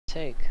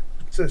take?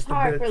 Sister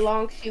However bitch.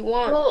 long she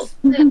wants.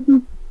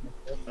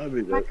 I'll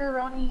be good.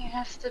 Macaroni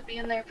has to be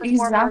in there for 4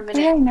 more Exactly,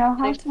 minutes. I know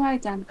how to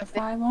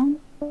identify one.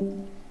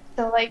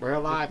 So like We're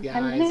alive, 10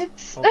 guys.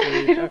 minutes.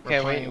 Hopefully,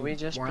 Okay, we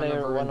just play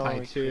Warhammer one over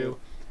Vermintide 2,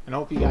 and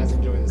hope you guys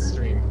enjoy the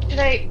stream. Did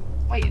I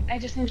wait? I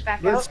just need to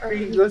back Let's out. Or...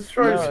 let's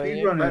try No, to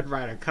speedrun Red it.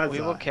 Rider, Kudza,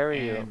 We will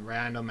carry you. and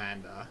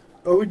Randomanda.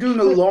 Are we doing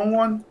a long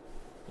one?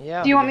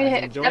 Yeah. Do you want me to guys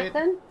hit enjoy accept it?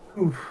 then?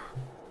 Oof.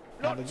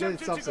 Now, the good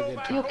itself's a good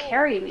You'll time.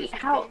 carry me.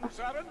 How?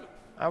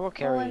 I will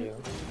carry you.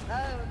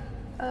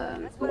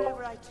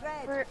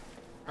 Where...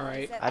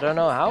 Alright. I don't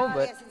know how,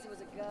 but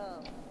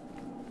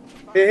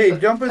Hey,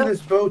 jump in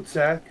this boat,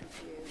 Zach.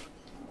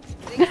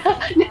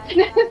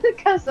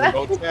 Because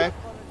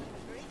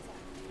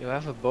you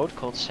have a boat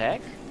called Sack?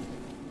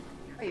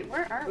 wait,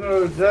 where are we?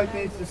 No, Zach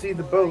needs to see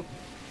the boat.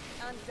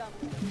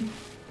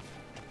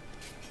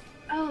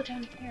 Oh,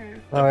 down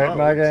here. Alright,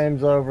 my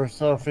game's over,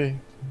 Sophie.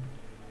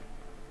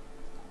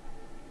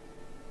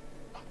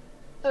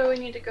 So we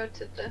need to go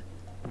to the.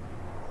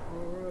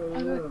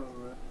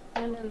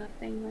 And in the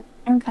thing.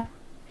 Okay.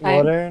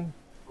 What, Aaron?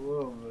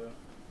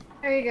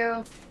 There you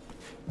go.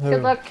 Who?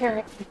 Good luck,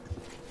 Karen.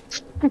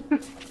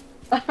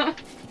 I'll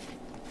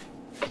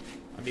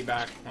be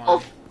back.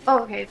 Oh,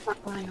 okay, it's not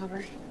flying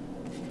over.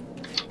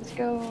 Let's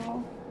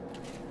go.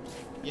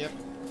 Yep.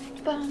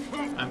 Bum,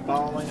 I'm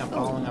following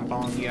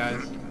you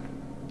guys.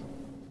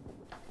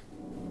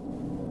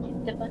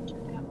 the bunch of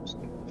cows.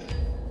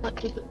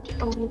 Look,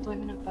 oh, he's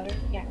living up better.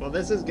 Yeah. Well,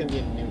 this is gonna be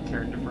a new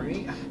character for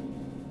me.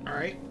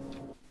 Alright.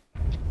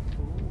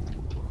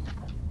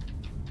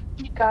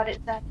 You got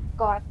it, that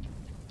God.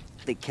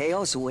 The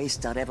chaos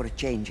wastes are ever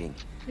changing,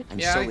 and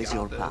Yeah, so I is got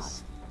your this.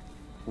 path.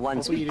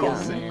 Once Hopefully you do the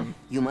begun, same.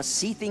 you must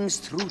see things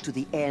through to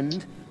the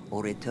end,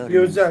 or return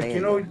Yo, in Zach, failure.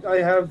 you know I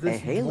have A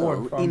this halo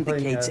board I'm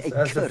playing indicates a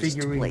as a cursed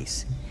figurine.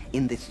 place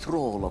in the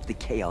thrall of the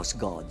chaos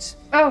gods.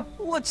 Oh,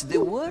 What's the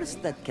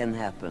worst that can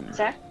happen?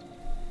 Zach.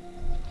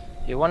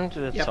 You want to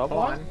the Yep, top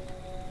hold one? on.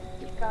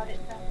 You got it,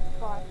 that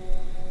God.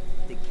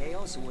 The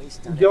chaos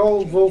wastes are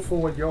Y'all ever vote changing,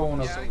 for what y'all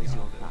want and to so is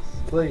your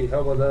path. play. How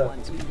about that?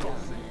 Once begun,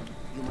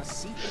 you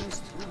must see things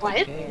through What?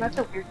 to the end. That's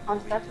a weird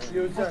concept.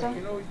 Yo, I Zach, said-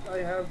 you know I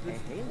have A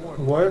this halo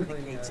board what?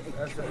 indicates a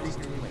As a cursed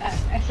figurine.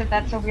 place. I said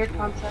that's a weird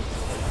concept.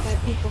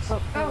 That people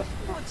vote for. Oh,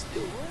 what's the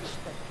worst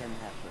that can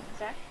happen?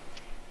 Zach?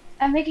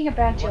 I'm making a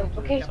bad joke,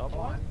 okay? Top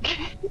one? Got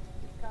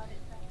it,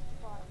 that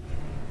God.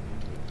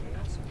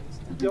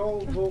 Y'all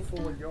vote for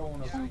what y'all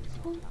want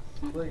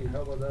to play.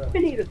 How about that? I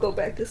need to go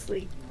back to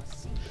sleep.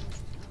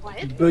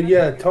 What? But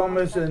yeah,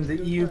 Thomas and the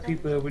EU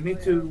people, we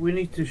need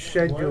to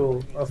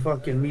schedule a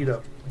fucking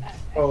meetup. I said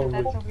Oh,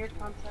 that's a weird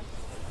concept.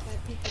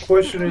 That people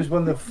question is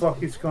when the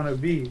fuck it's gonna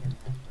be.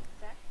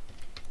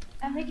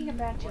 I'm making a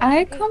bad joke.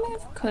 I okay? come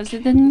because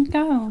it didn't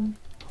go.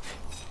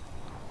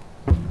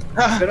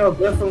 Then I'll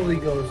definitely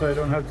go, so I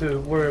don't have to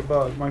worry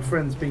about my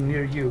friends being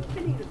near you. I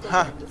need to go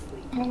back to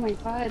sleep. Oh my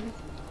god.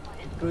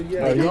 But Are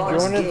yeah, you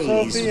God's joining,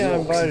 gaze Sophie? I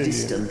walks invited you.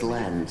 distant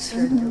lands.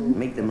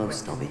 Make the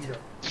most of it.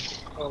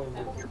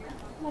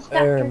 What's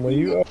that? Aaron, will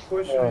you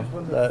question is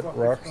when the that fuck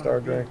it's Rockstar gonna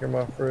be. drink in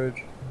my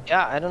fridge?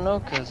 Yeah, I don't know,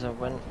 cause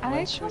when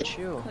I suits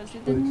you? because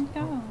it didn't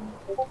go.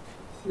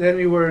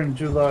 Anywhere in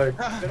July,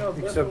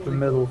 except the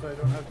middle. So I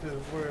don't have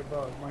to worry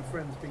about my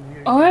friends being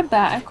near Or a you.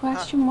 better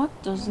question, what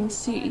doesn't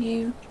suit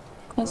you?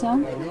 Cause Are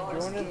I'm you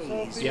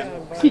joining, Sophie? Yeah. I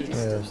invited you.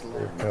 Yes, the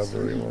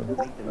recovery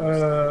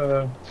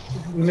one.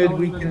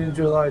 Midweekend in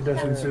July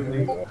doesn't suit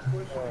me.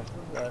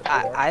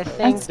 I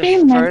think Let's the be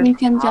first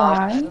midweek in half,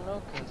 July. I don't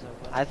know, 'cause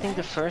I think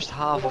the first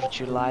half of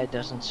July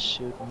doesn't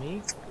suit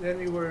me.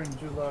 Anywhere in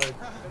July,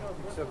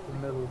 except the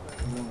middle.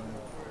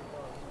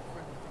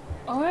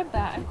 Or a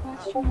better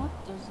question, what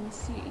doesn't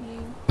suit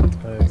you?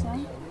 Hey. Cause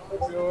I'm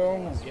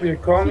Yeah,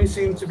 Connie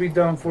seems to be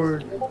down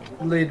for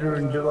later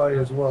in July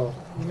as well.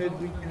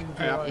 Midweekend in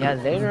July. Yeah,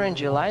 later in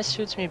July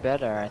suits me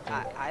better, I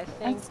think. I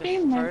think Let's the be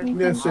first midweek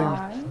Yeah, in same.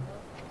 July.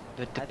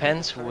 but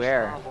depends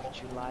where.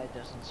 July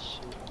doesn't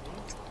suit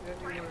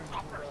me.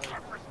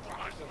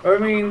 I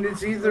mean,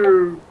 it's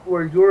either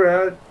where you're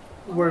at,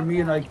 where me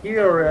and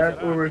IKEA are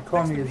at, or where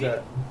Connie is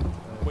at.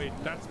 Wait,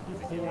 that's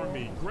before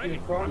me. Yeah,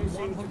 Great. Connie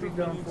seems to be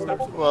down for.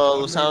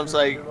 Well, it sounds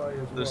like July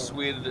as the well.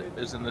 Swede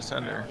is in the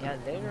center. Yeah,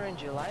 later in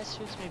July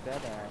suits me better.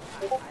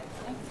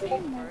 Let's be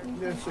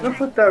midweek Yeah, in so July. don't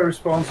put that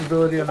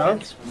responsibility on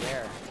us.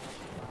 Where?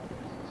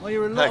 Well,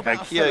 you're a lot Heck, about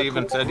a IKEA fella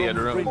even called said he had a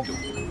room. Brindle.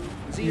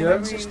 Is he Yeah, your I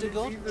mean, ancestor it's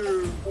god?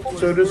 either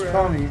so does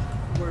Connie.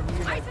 Where me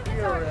and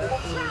IKEA are at, or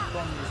where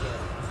Connie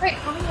is Wait,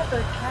 how many of the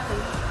cabin?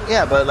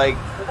 Yeah, but like,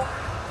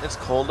 it's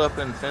cold up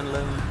in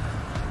Finland.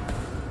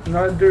 at.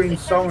 Not during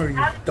summer,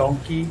 you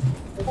donkey.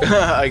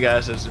 I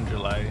guess it's in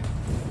July.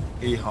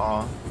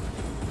 Yeehaw.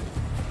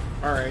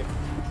 Alright.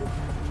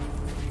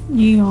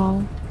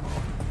 Yeah.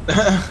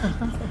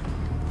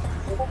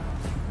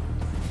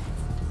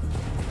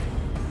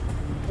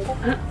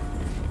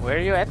 Where are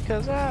you at,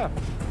 Kaza?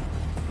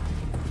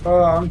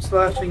 I'm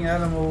slashing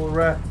animal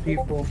rat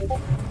people.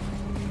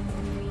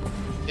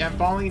 Yeah, I'm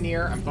following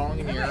near. I'm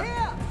following near.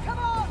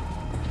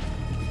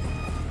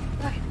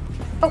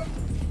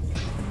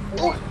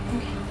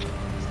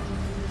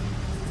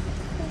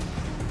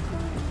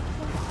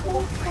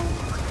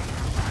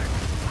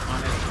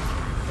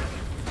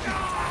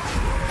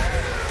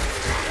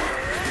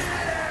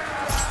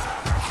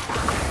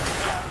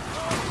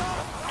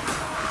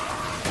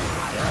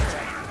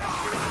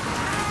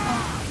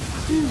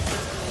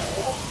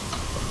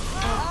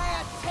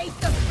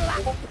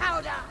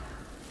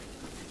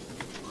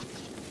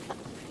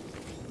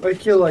 I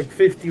killed like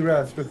 50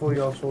 rats before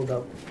y'all showed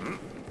up.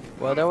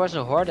 Well, there was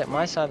a horde at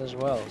my side as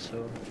well,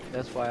 so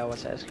that's why I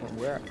was asking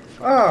where.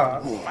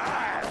 Ah!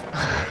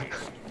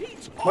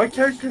 My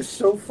character's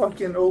so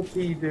fucking OP,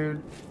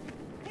 dude.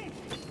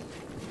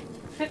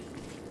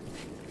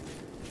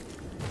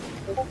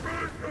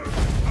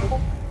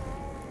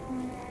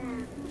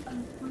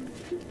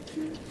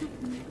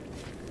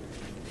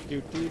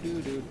 Do do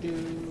do do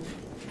do.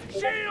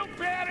 Shield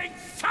bearing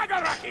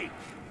Sagaraki!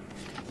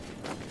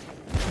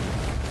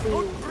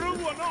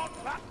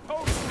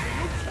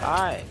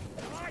 Die!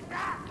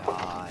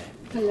 Die.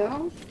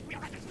 Hello?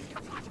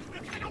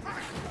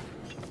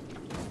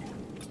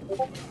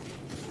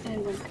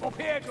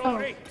 Oh,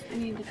 I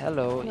need to...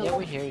 Hello, yeah,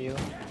 we hear you.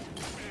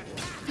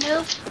 No.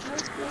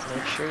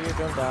 Make sure you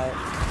don't die.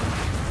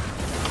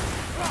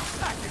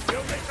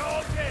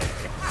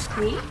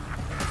 Me?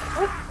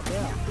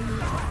 Yeah.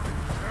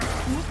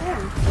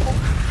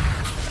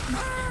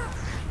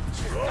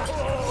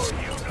 Oh,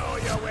 you know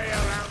your way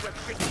around the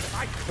big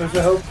fight. There's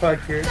a health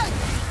pack here.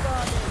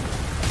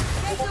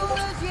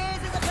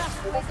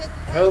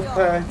 Health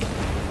pack.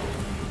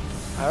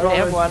 I already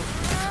have one.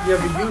 Yeah,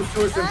 but use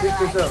yours and pick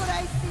this up.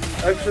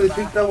 Actually,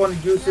 pick that one,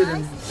 use it,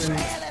 and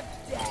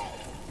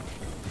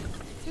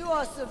To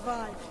our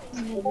survive.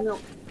 No.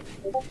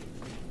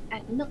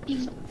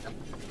 Nothing.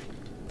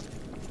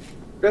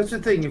 that's the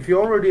thing. If you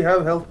already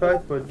have health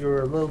pack, but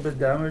you're a little bit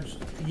damaged,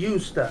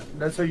 use that.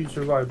 That's how you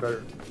survive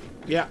better.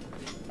 Yeah.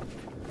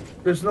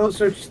 There's no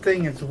such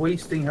thing as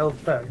wasting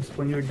health packs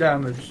when you're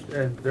damaged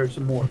and there's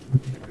more.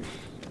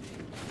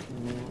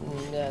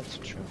 That's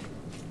true.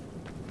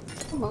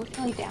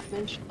 Emotionally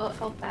damaged, but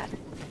felt bad.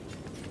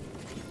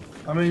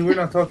 I mean, we're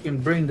not talking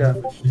brain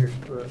damage here,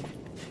 but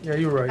yeah,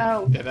 you're right.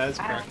 Oh. Yeah, that is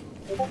correct.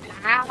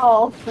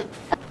 Ow!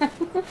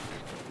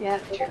 Yeah,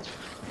 true.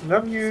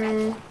 Love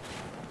you.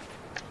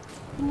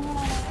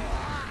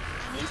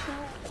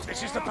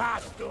 This is the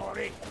past,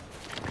 Dory.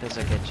 Because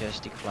I get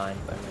just declined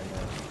by my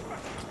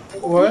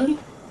nose. What?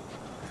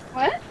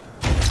 What?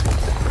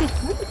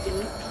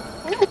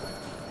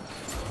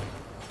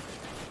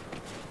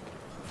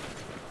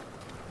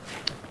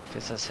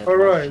 Because I said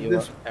Alright, love you,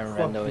 this and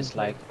Rando fucking is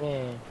like,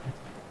 eh.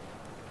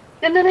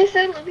 And then I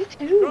said love you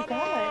too. Come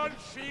God. on,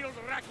 shield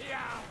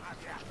Rakia.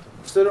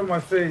 Sit on my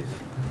face.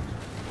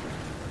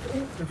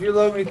 If you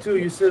love me too,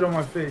 you sit on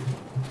my face.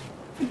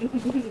 No,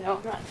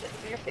 I'm not sitting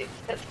on your face.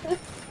 That's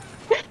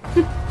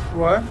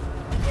What?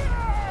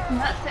 I'm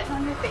not sitting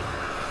on your face.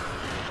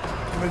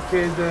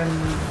 Okay, then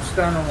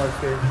stand on my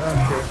face. I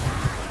don't care.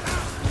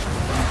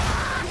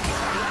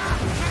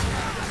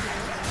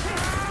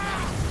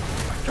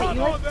 Come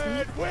on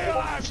then,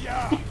 we'll have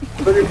ya.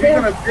 But if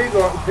you're gonna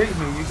pig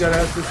me, you gotta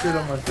have to sit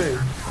on my face.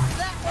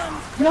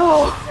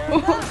 No!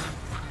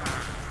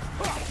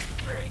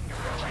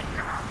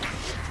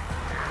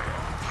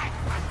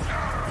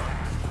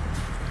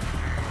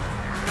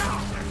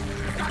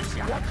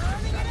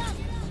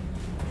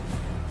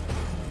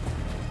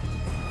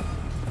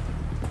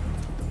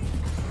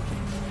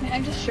 Can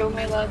I just show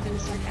my love in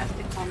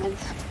sarcastic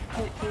comments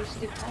when it comes to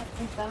that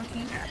and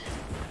bounty?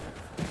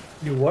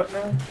 You what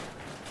now?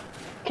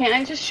 Can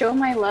I just show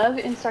my love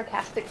in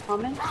sarcastic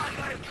comments?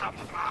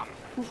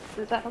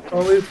 Is that okay?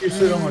 Only if you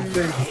sit on my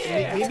face.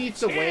 Maybe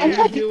it's a way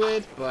to do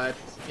it, but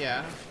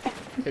yeah,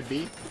 could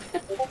be.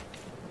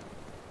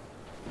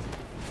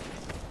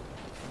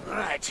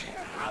 Right,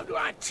 how do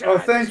I try Oh,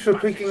 thanks for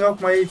picking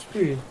up my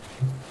HP.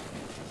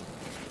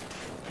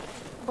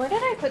 Where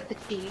did I put the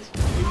cheese?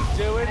 Keep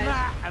doing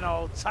that, and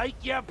I'll take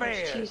your There's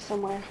beer. cheese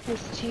somewhere.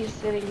 There's cheese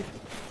sitting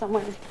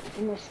somewhere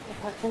in this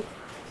apartment.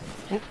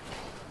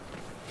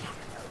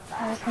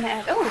 I was gonna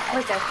add. Oh, it's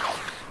like a.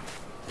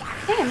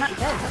 Hey, I'm not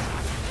dead.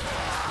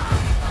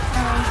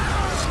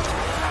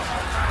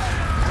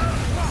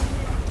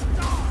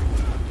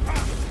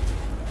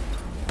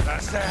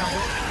 That's them.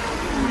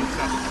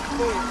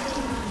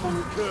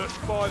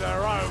 Cursed by their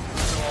own,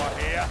 I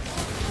hear.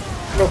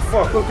 Oh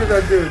fuck, look at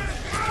that dude.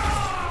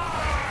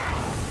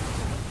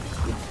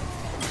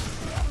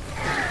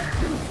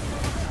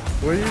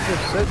 What are you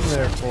just sitting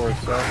there for,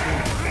 Selfie?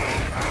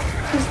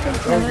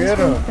 Go get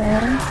him.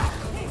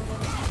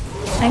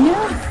 I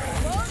know.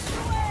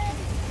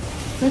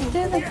 Look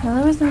there, the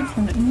color was in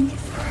front of me.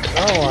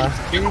 Oh, I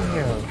see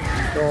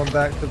him. Going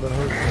back to the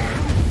hotel.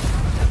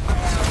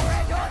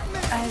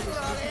 I just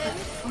looked at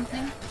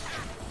something.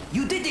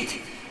 You did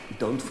it!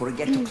 Don't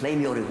forget to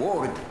claim your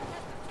reward.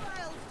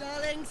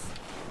 Darlings.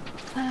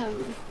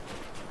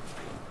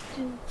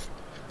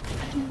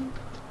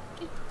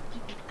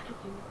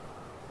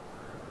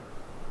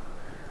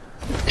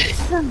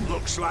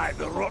 Looks like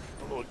the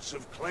Rotbloods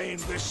have claimed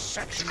this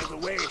section of the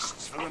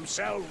wastes for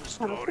themselves,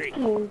 Dory.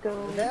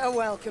 They're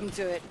welcome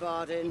to it,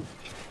 Bardin.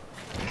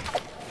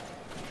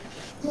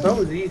 That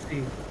was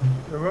easy.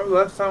 Remember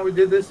last time we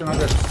did this and I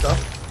got stuck?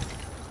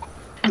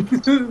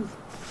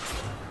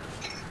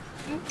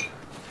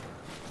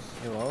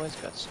 You always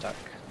got stuck.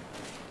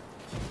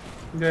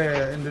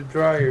 Yeah, in the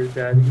dryer,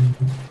 daddy.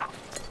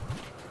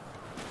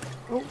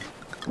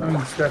 I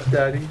mean,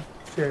 stepdaddy.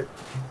 Shit.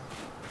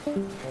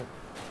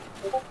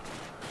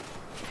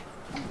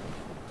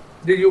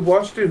 Did you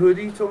wash the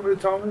hoodie,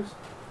 Thomas?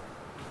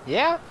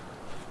 Yeah.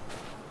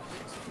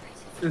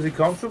 Is it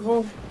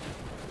comfortable?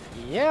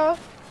 Yeah.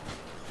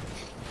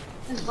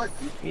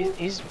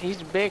 He's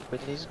big, but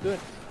he's good.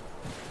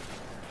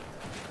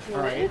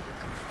 Alright.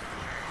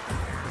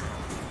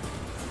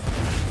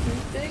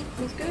 He's big,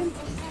 he's good.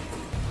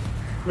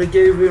 I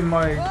gave him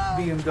my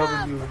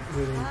BMW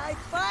hoodie. I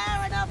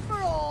fire enough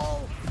for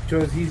all.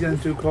 Because he's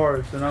into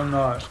cars and I'm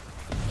not.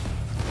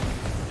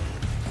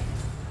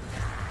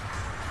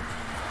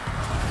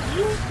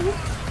 It's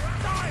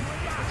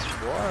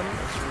warm.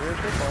 It's really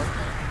big warm.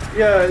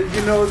 Yeah,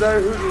 you know,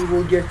 that hoodie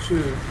will get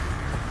you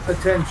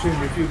attention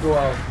if you go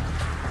out.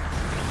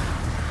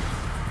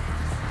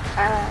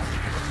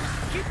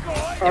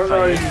 If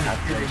I need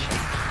attention.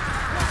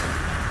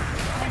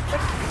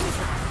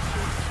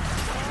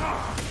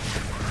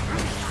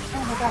 Oh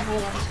my god, my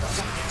legs got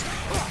back.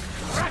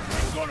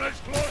 Rattling gunners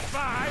close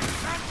by.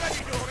 Stand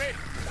ready, Dory.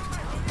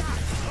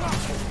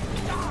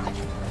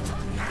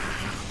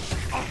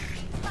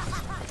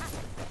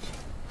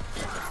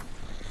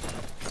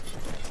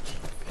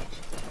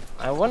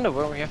 I wonder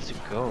where we have to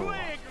go.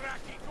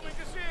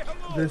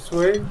 This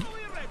way?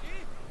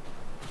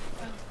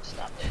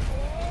 Stop it.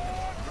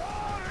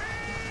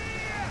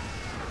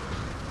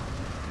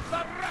 The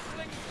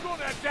rattling's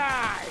gonna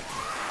die.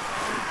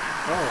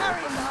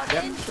 Hurry,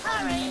 Martin,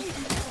 hurry.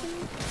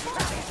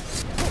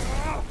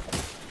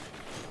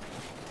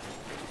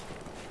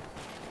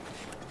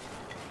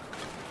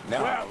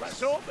 Well, let's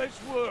hope this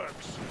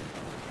works.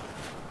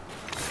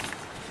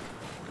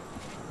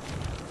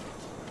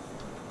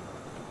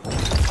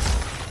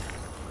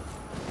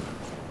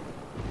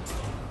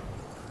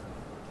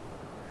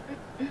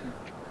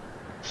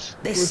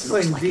 This We're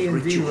looks playing like D&D a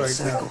ritual right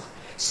circle. now.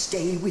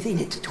 Stay within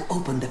it to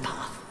open the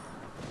path.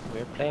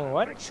 We're playing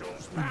what?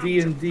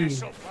 D&D.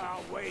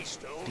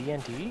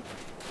 D&D?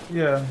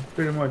 Yeah,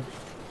 pretty much.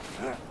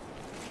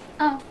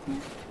 Oh.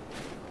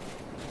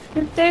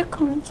 Did they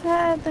come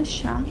to the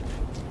shop?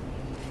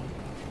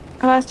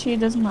 Oh, actually, it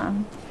doesn't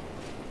matter.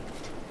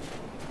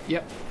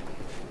 Yep.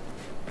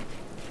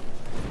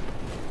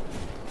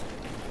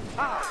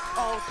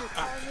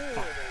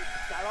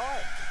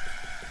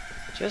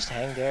 Just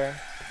hang there.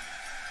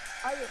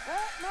 Are you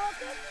hurt,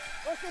 Martin?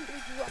 Or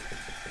simply drunk?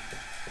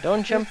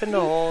 Don't jump in the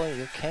hole.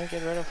 You can't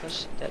get rid of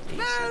us that easy.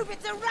 Move,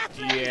 it's a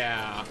rattling!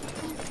 Yeah.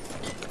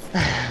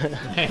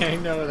 I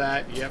know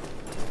that, yep.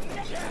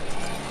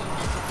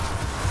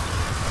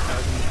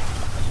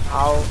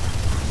 Ow.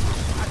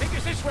 I think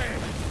it's this way.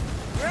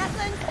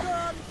 Rattling's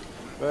gone.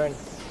 Burn.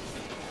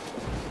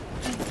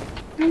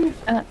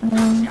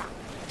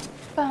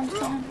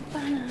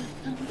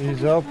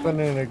 He's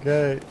opening a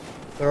gate.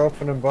 They're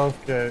opening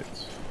both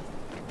gates.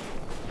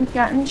 We're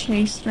getting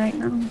chased right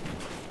now.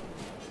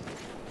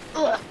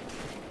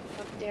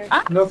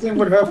 Nothing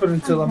would happen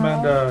until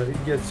Amanda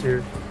gets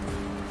here.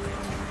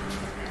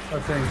 I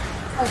think.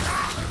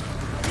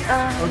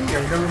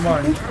 Okay, never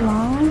mind.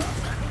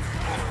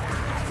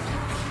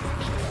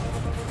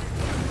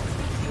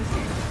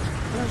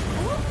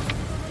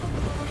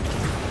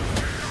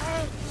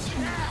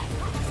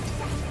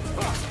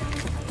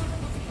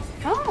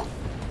 Oh!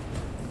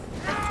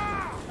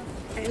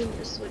 I need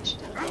to switch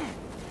to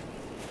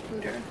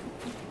Hooter.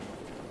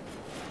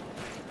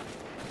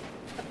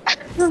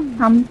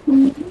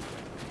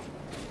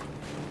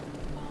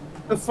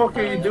 What the fuck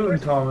are you doing,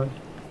 Thomas?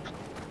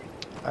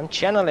 I'm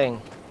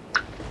channeling.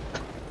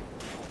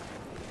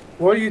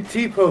 What are you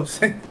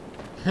T-posing?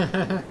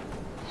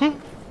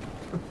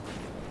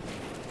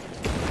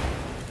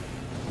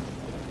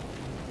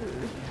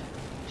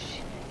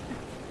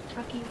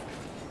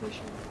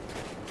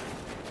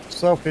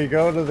 Sophie,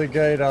 go to the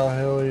gate, I'll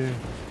heal you.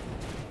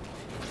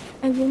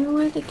 I don't know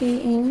where the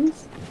gate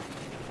is.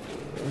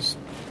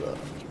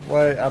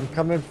 Wait, I'm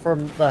coming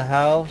from the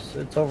house.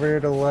 It's over here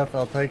to the left.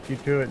 I'll take you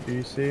to it. Do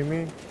you see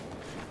me?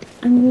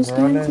 I'm just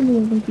going to be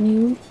with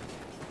you.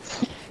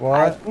 What?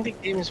 I think the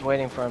game is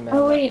waiting for a minute.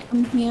 Oh wait,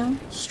 I'm here.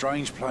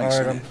 Strange place.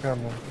 Alright, I'm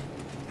coming.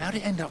 How'd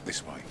it end up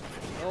this way?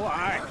 Oh,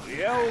 aye.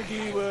 The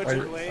LD were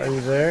to blame. Are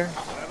you there?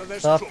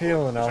 Stop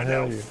healing, I'll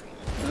heal you.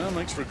 Well,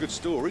 makes for a good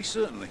story,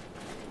 certainly.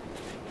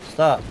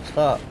 Stop,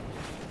 stop.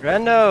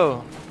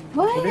 Rando!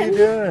 What are you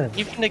doing?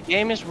 Even the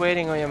game is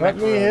waiting on your Let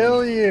me microphone.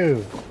 heal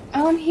you.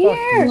 Oh, I'm Fuck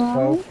here! you,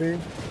 Sophie.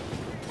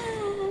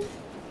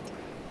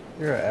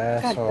 You're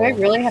an God, asshole. do I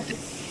really have to...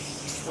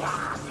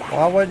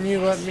 Why wouldn't you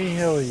let me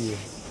heal you?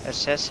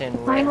 Assassin.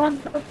 I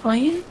want the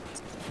point.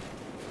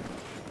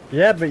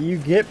 Yeah, but you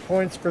get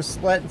points for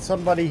letting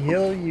somebody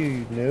heal you,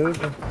 you noob.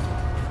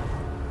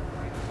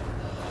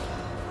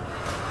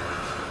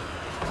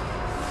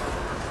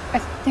 I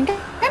think I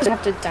just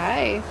have to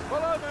die.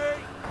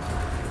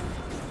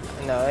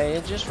 No, you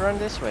just run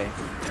this way.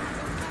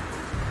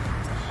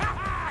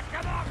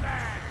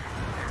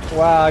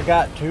 Wow, I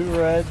got 2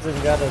 reds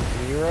and got a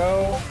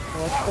 0?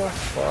 What the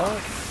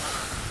fuck?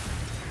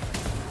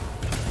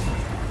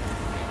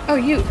 Oh,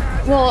 you.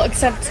 Well,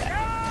 except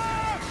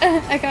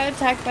I got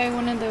attacked by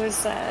one of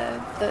those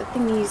the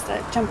thingies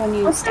that jump on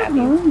you and stab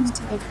you.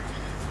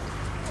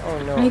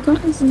 Oh no. I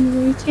got this in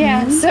routine.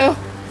 Yeah, so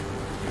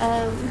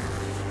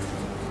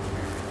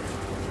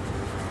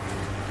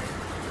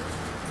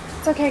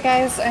it's okay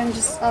guys, I'm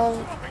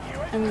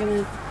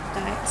gonna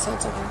die, so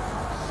it's okay.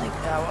 Like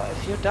Yeah, well,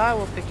 if you die,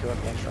 we'll pick you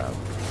up next round.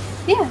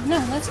 yeah, no,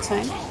 that's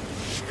fine.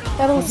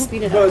 That'll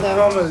speed it But up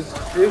though. Thomas,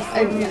 if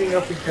we're meeting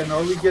up again,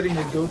 are we getting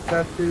a goat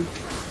tattoo?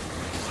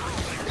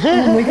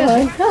 Oh my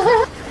god.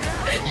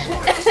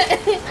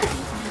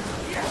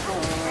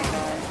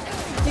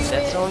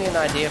 That's only an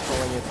idea for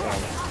when you're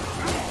playing.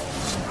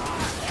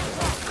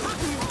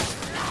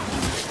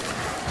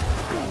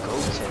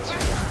 Goat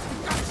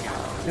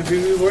tattoo. If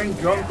we weren't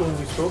drunk when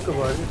we spoke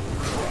about it.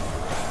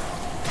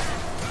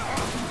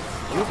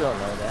 You don't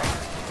know that.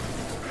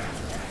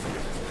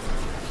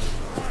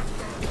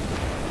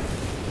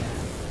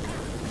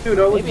 Dude,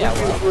 I was Maybe I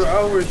looking will. for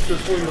hours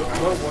before you.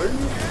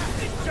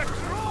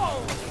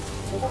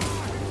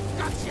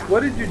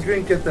 What did you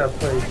drink at that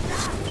place?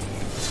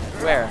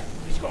 Where?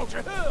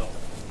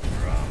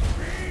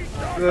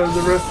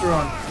 The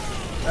restaurant.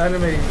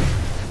 Anime.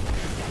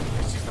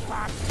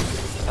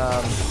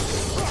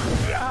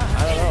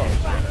 I don't know.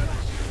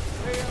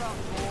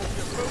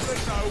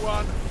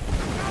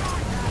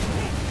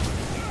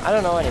 I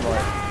don't know anymore.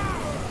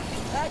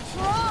 That's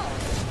wrong.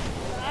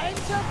 I'm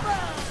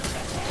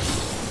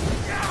surprised.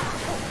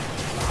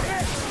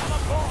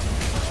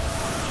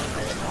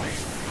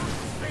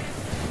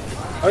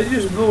 I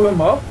just blew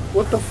him up?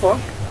 What the fuck?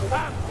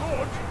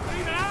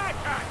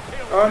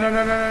 Oh no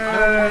no no no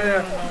no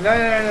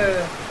no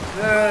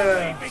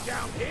no.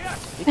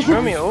 He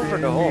threw me over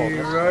the hole. Baby,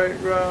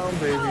 right round,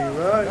 baby,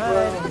 right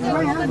round,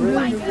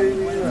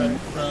 baby, right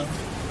round.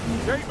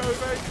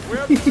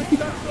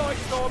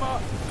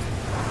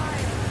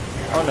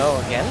 Oh no,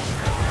 again?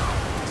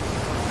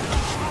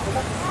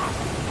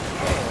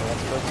 Okay,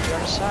 let's go to the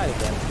other side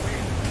again.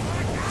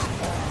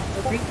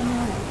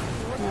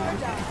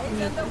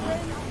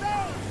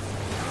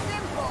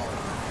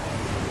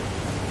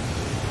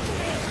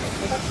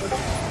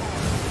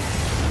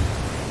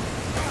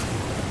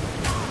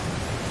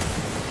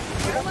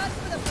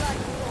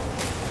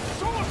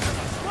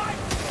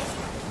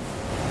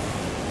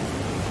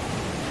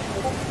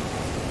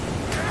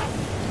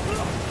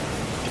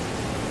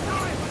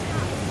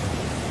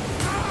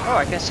 Oh,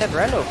 I can set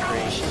Rendo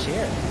free. She's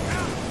here.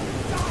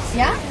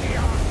 Yeah?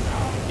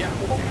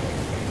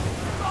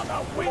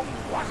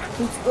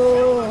 Let's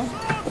go.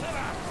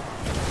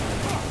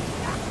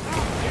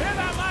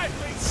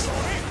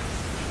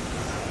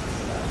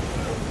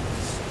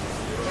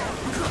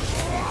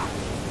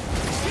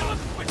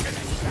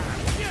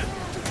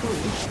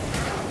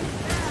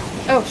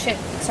 Oh shit,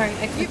 sorry,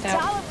 I clicked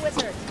out.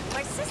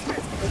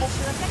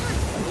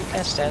 You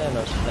can't stand in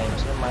those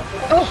flames. They're my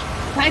fault.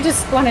 Oh, I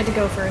just wanted to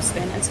go for a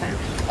spin, it's fine.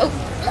 Oh,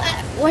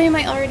 why am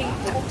I already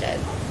dead?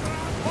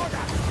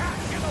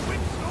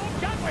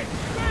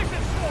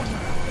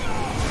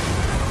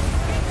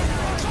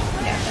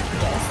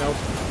 Nope.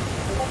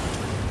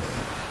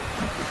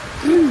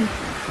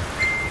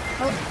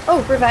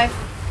 Oh, revive.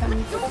 Come,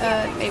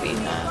 maybe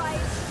not.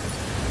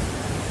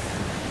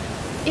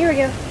 Here we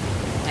go.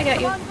 I got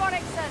you.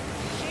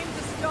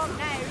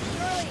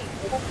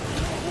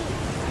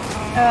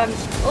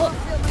 Oh,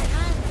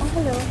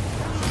 hello.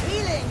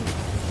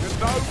 You're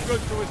no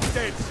good to us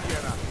dead,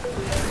 Sienna.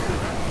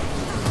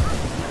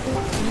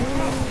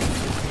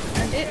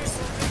 And it's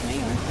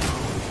hang on.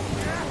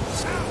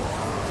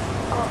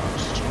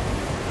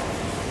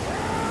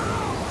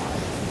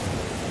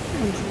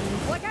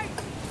 Look out,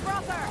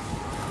 brother!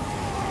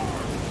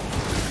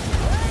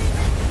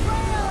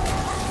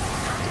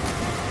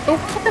 Oh,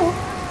 hello.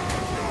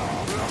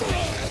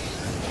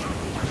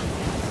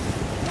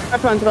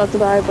 Everyone's about to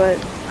die, but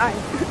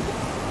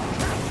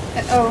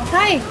Oh,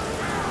 hi.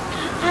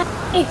 Hi.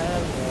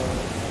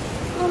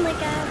 oh my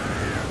god.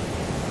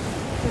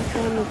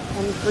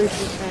 I'm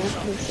freaking fast.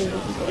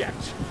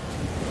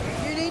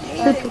 You need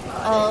Hope healing.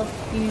 all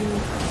you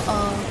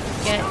all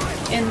get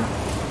in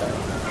the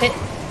pit.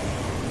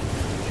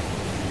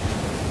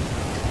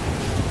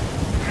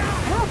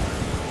 Ow.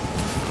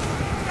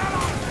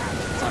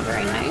 It's not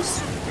very nice.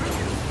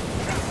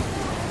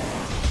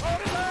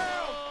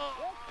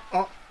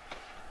 Oh.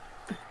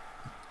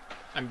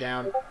 I'm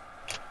down.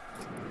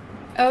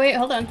 Oh wait,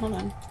 hold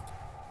on.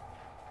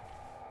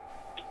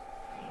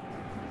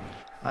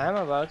 I am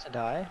about to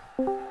die.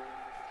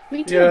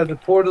 Me too. Yeah, the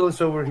portal is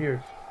over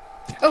here.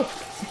 Oh.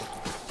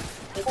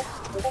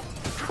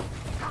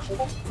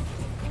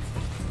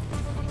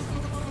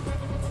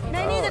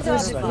 No, neither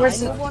does it. Where's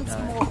the- Once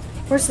more.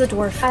 Where's the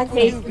dwarf? I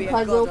hate You the be a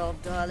puzzle. god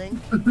of,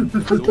 darling.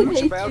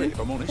 Much about it, if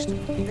I'm honest.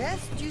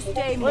 Best you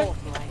stay mortal.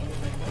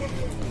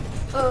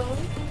 Oh,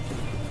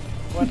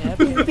 What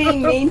happened? he's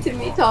being mean to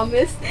me,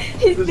 Thomas.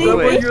 He's Is being that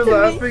why mean you're to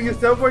laughing? Is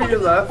that why you're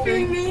me. laughing?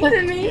 Being mean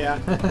to me. Yeah.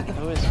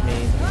 Who is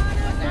mean?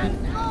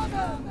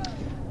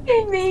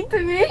 Being mean to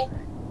me.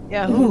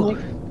 Yeah, who?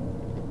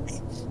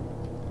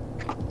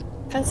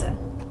 Kazza.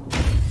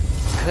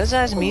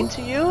 Kazza's mean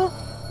to you?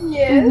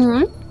 Yes.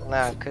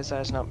 Nah,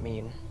 Kazza's not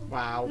mean.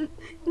 Wow.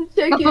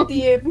 Check your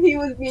DM. He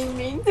was being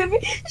mean to me.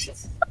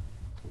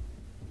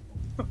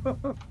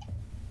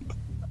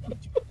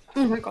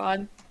 Oh my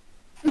god.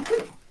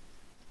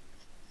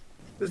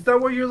 Is that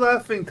why you're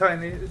laughing,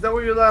 Tiny? Is that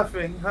why you're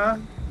laughing, huh?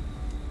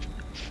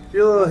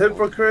 You little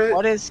hypocrite.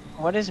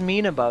 What is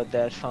mean about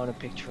that? Found a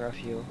picture of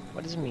you.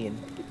 What does it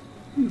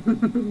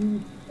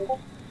mean?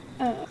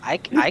 I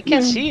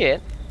can see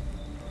it.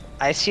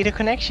 I see the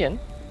connection.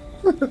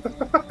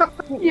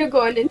 You're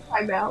going in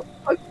timeout.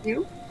 Fuck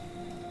you.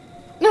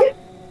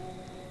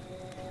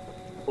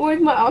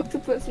 Where's my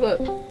octopus? Look.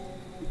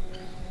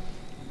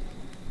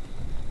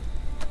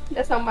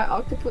 That's how my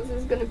octopus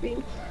is gonna be.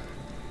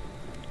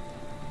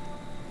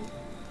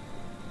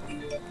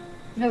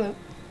 Hello.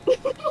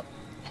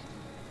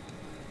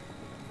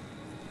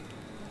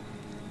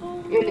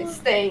 And it's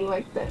staying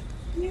like that.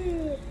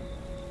 Yeah.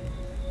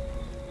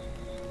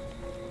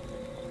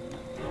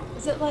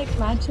 Is it like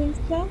matching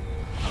stuff?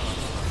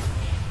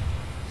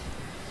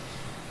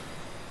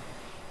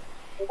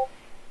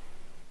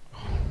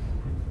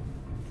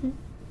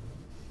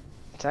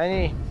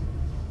 Tiny.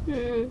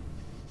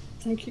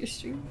 Thank you,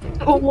 stream.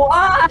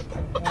 What?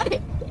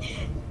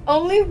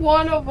 Only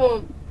one of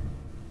them.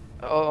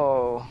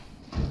 Oh.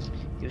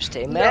 You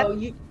stay mad? No,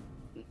 you.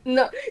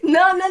 No.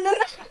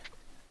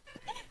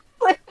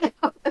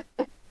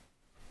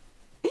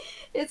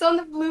 It's on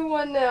the blue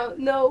one now.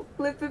 No,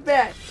 flip it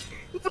back.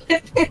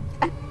 Flip it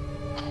back.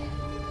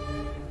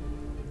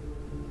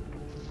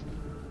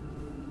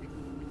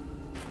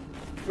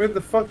 Where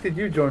the fuck did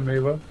you join,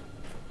 Mava?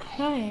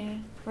 Hi,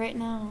 right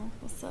now.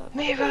 What's up?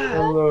 Mava!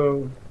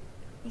 Hello.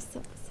 What's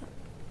up, what's up?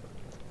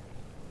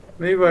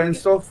 Mava,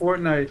 install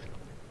Fortnite.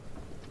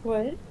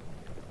 What?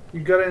 You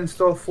gotta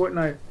install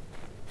Fortnite.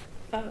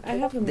 I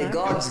have a The Mac.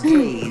 god's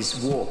gaze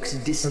walks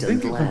I distant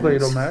think you can play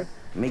it on lands. Mac.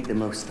 Make the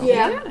most of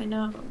Yeah, I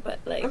know, but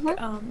like, I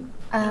don't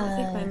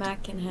think my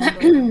Mac can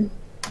handle it.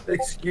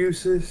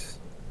 Excuses.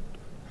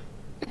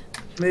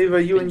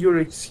 Mava, you and your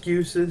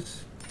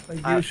excuses.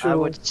 Like I usual.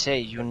 would say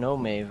you know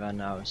Mava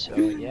now, so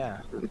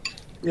yeah.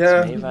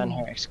 Yeah. It's Mava and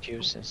her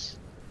excuses.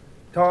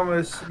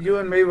 Thomas, you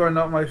and Mava are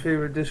not my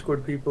favorite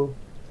Discord people.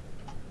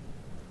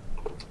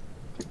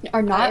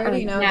 Are not I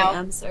already or know now? the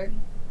answer.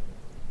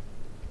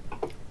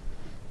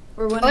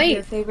 We're one of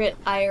your favorite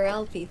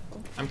IRL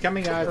people. I'm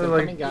coming, guys. They're I'm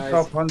like coming, guys.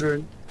 top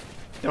 100.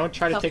 Don't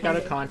try to Top take out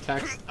of 100.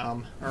 context.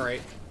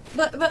 Alright.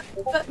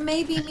 But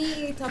maybe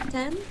me top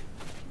 10?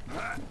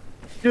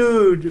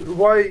 Dude,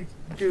 why?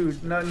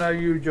 Dude, now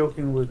you're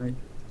joking with me.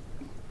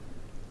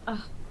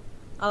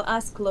 I'll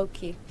ask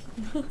Loki.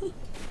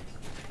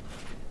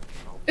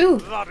 Ooh.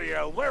 Bloody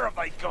hell, where have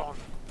they gone?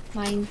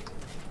 Mine.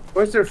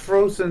 Where's their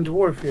frozen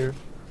dwarf here?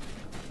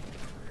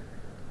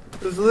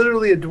 There's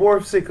literally a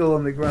dwarf sickle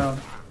on the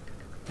ground.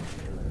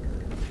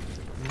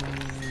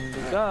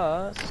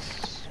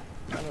 Because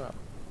I don't know.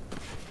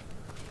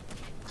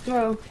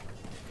 Whoa.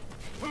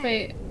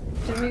 Wait,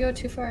 did we go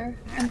too far?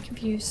 I'm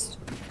confused.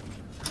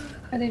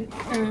 I didn't,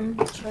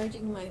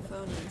 Charging my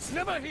phone and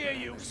Never hear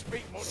you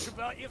speak much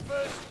about your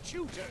first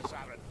tutors,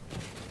 Aaron.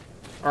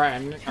 Alright,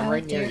 I'm How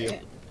right near dare you.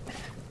 it.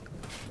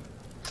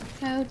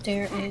 How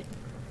dare it? I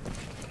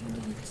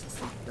need to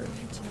suffer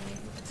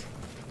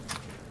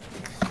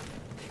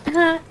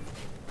tonight.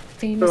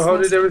 So how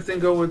did everything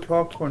go with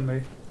Popcorn,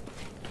 mate?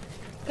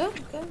 Good.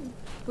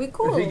 We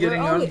cool. Is he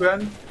getting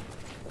unbanned?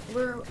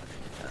 We're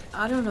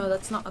I don't know,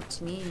 that's not up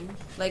to me.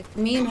 Like,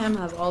 me and him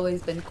have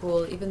always been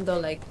cool, even though,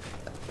 like,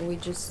 we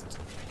just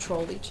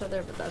troll each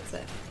other, but that's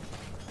it.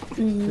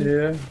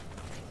 Yeah.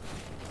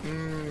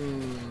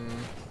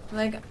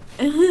 Like...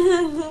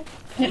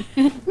 But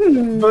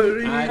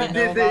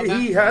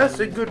he has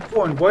a good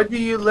point. Why do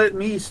you let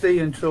me stay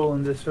in troll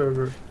in this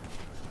server?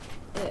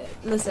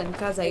 Listen,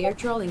 Kaza, your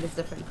trolling is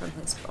different from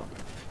his trolling.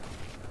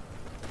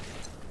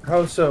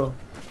 How so?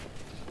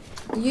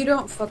 You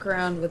don't fuck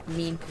around with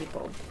mean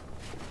people.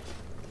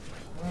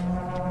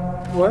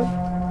 What?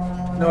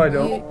 No, I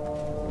don't.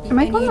 Am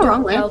I going the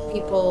wrong way? Tell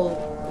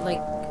people, like,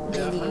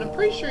 really I'm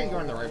pretty sure you're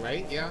going the right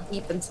way, yeah.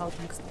 deep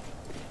insulting stuff.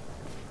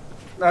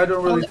 I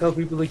don't really tell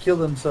people to kill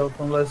themselves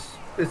unless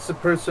it's the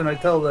person I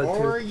tell that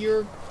Or to.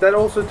 you're... That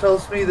also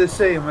tells me the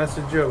same as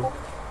a joke.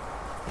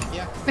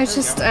 Yeah. It's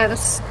just,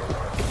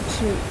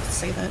 shouldn't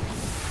say that.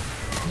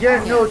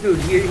 Yeah, no, dude.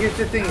 Here's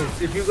the thing: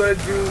 is if you gotta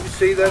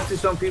say that to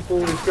some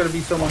people, it's gotta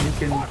be someone who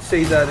can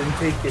say that and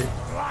take it.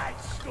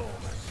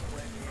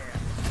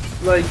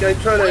 Like I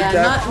try to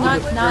adapt to the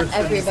not person,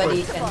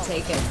 everybody but- can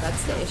take it.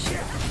 That's the issue.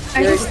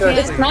 I just can't.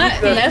 It's not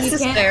Exactly.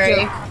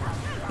 necessary.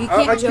 You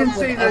can't I joke can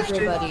say with that shit.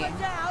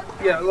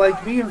 everybody. Yeah,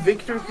 like me and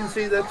Victor can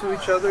say that to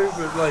each other,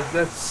 but like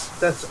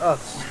that's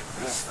us.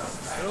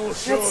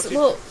 That's,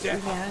 well,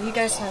 yeah, you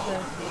guys have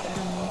a,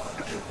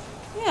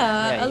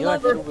 Yeah, a you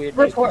lot have of weird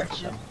report.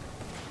 records, so.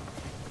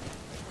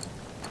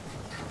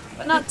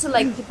 but not to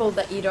like people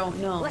that you don't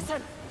know.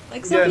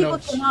 Like some Yeah, people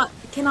no.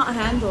 cannot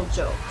handle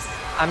jokes.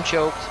 I'm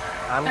choked.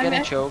 I'm I'm getting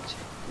at- choked.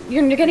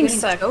 You're getting Getting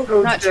sucked, choked?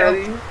 not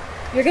Daddy. choked.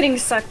 You're getting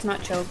sucked,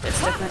 not choked.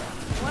 It's different.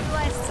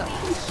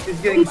 He's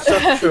getting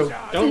suck choked.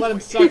 Don't let him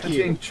suck He's you.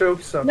 getting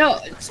choke sucked. No,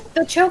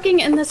 the choking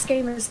in this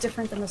game is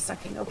different than the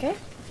sucking, okay?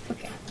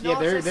 Okay. Yeah,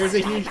 there's a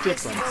huge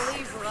difference.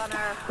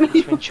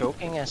 Between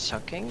choking and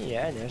sucking,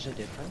 yeah, there's a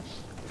difference.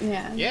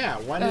 Yeah. Yeah,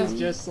 one is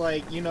just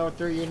like, you know,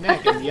 through your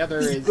neck, and the other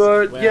is.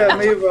 But well, yeah,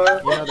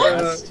 Meva, you know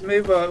the rest.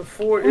 Meva, if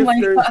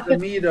there's the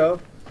meetup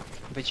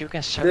But you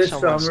can suck this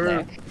someone's summer,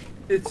 neck.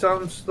 it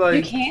sounds You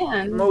like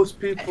can. most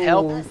people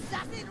Help.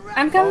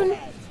 I'm coming.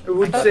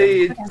 would Oh,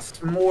 say okay. it's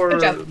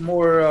Good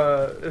more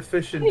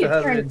efficient Hey, to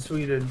have turn. it in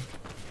Sweden.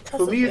 For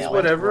Tell me, it's Sophia.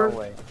 whatever.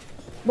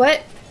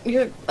 What?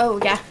 You're. Oh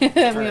yeah. We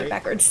went Alright.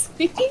 backwards.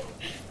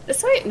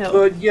 This way? No.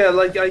 But yeah,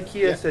 like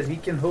IKEA said, he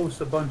can host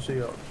a bunch of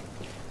y'all.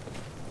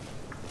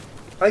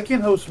 I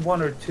can host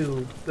 1 or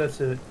 2. That's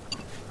it.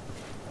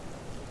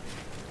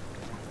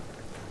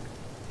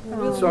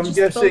 So I'm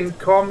guessing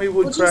Kami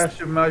would crash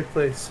in my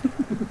place.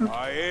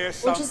 I hear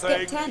We'll just something.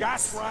 get tents.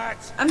 Gas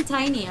rat. I'm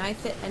tiny. I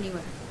fit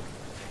anywhere.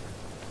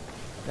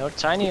 No,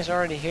 Tiny is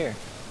already here.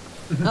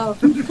 Oh.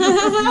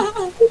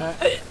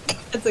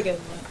 That's a good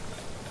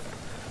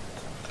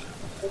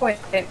one.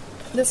 Wait.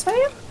 This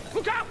way?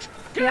 Look out!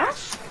 Yeah.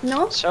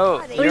 No. So,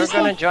 We're you're just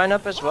gonna going- join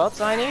up as well,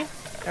 Tiny?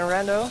 And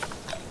Rando?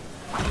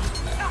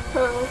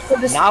 So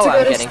this, Now to go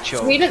I'm to getting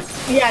choked. Sweden?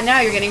 Yeah, now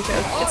you're getting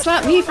choked. It's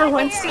not me for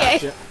once,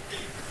 yay.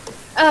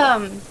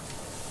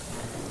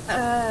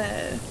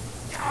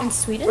 In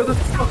Sweden? Where the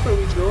fuck are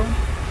we going?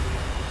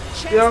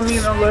 Yeah, I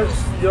mean,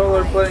 unless y'all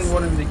are playing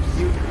one in the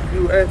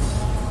US,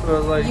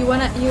 but like... You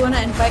wanna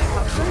invite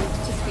Popcorn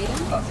to Sweden?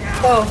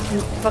 Oh,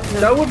 fuck no.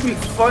 That would be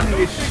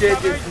funny as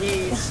shit if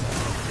he...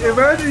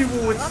 Imagine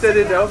we would set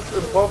it up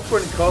and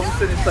Popcorn comes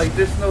and it's like,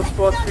 there's no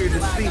spots for you to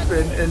sleep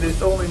in and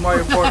it's only my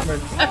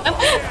apartment.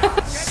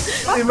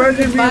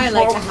 Imagine me Buy and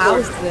like a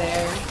Popcorn... house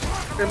there.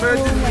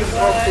 Imagine me and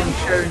Popcorn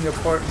sharing an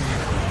apartment.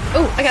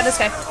 Oh, I got this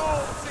guy.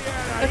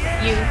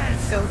 You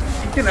go.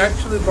 You can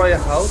actually buy a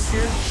house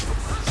here?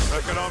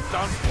 Reckon I'm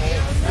done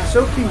for.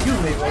 So can you,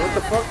 Mabel. What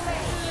the fuck?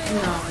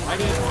 No, I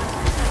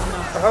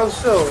didn't. How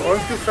so?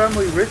 Aren't your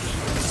family rich?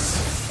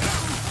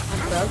 My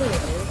brother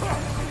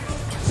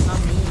is. Not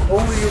me.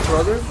 Only your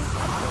brother?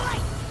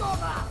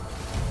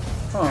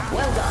 Huh.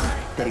 Well done.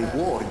 The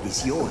reward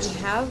is yours.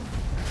 We have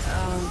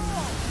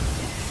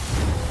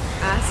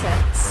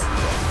assets.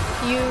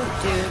 You,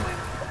 dude.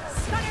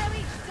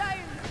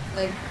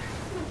 Like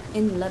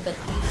in Lebanon,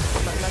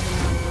 but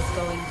Lebanon was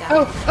going down.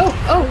 Oh.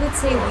 I would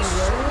say we were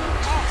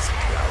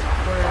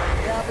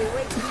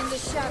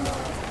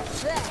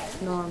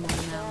normal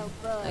now.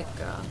 Like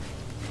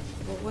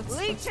well, what's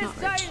not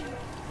rich?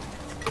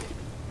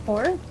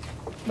 Poor?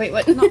 Wait,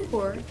 what? Not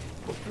poor.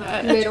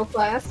 Middle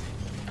class.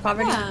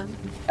 Poverty? Yeah.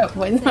 Oh,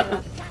 wait.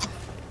 I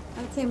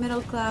would say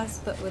middle class,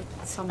 but with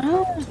some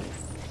properties.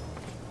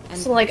 And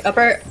So like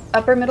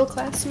upper middle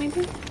class,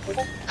 maybe?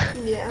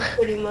 Yeah,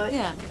 pretty much.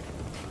 yeah.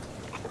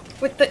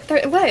 With the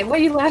why are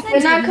you laughing?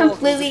 They're not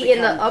completely in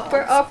the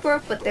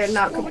upper, but they're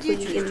not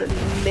completely in the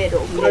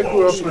middle. I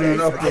grew up in an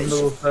upper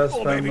middle class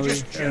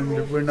family,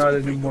 and we're not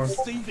anymore.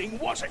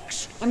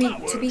 I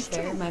mean, to be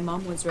fair, my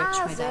mom was rich,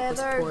 my dad was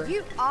poor.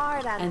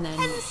 And then,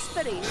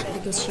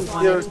 because she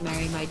wanted to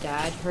marry my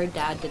dad, her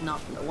dad did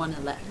not want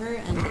to let her,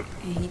 and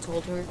he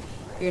told her,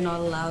 you're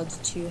not allowed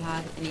to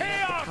have any of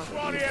the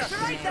property if you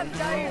marry him,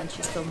 and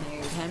she still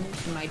married him.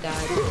 And my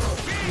dad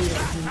needed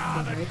him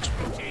to be rich,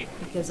 but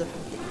because of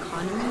the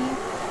economy,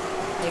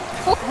 like,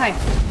 Oh, hi.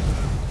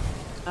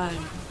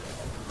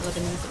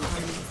 Lebanese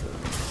economy.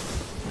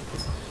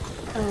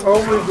 I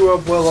only grew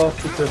up well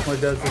off because my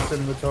dad's a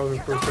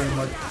cinematographer, pretty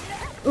much.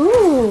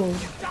 Ooh,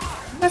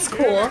 that's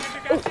cool.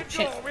 Oh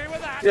shit.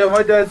 Yeah,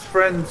 my dad's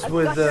friends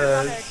with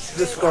the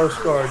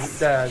Skarsgård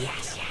dad.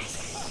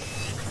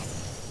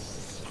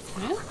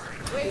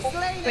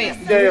 Wait.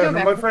 Yeah,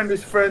 no, my friend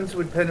is friends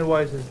with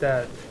Pennywise's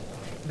dad.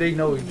 They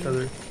know each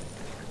other.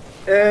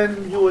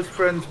 And he was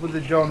friends with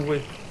the John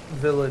Wick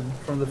villain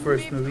from the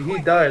first movie.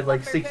 He died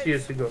like 6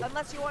 years ago.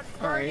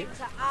 Alright.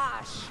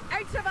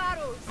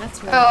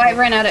 That's Oh, I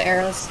ran out of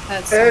arrows.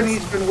 That's And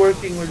he's been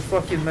working with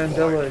fucking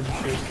Mandela and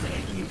shit.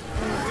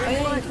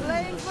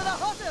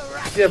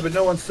 Yeah, but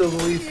no one still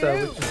believes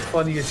that, which is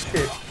funny as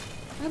shit.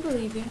 I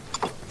believe you.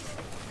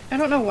 I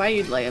don't know why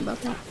you'd lie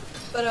about that.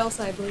 But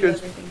also I believe Good.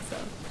 everything, so.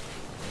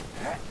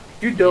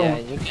 You don't. Yeah,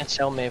 you can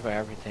sell me for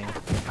everything.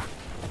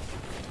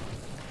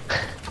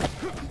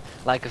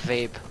 Like a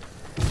vape.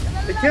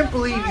 I can't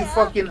believe you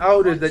fucking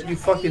outed that you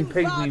fucking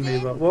pegged me,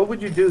 Meva. Why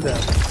would you do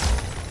that?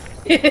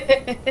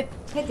 I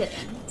didn't.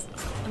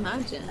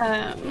 Imagine.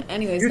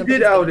 Anyways, You nobody's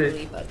did out gonna it.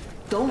 believe us.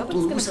 Don't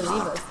Nobody's lose gonna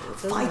believe heart. us. It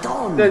doesn't Fight matter.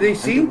 on. Yeah, they and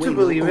seem the to way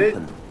will believe it.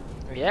 open.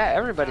 Yeah,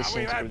 everybody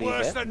seems to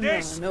believe it.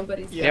 No,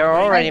 nobody's. They're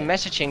already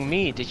messaging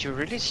me. Did you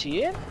really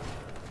see it?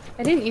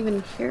 I didn't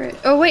even hear it.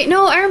 Oh wait,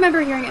 no, I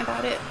remember hearing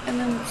about it, and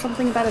then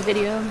something about a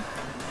video.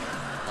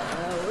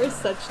 We're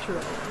such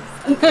trolls.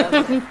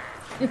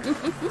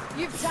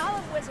 You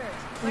talent wizard.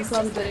 You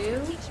saw the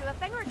video? Teach you a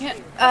thing or two.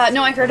 Yeah.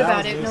 No, I heard That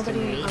about was it. news to Nobody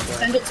me, but-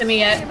 sent it to me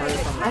yet.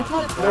 I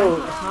thought No,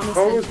 Thomas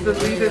Carlos sent you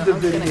deleted the I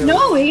was gonna- video.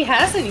 No, he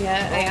hasn't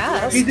yet. I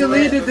asked. He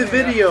deleted the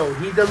video.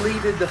 He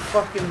deleted the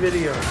fucking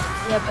video.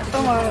 Yeah, but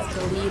Thomas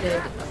deleted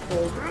a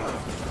folder.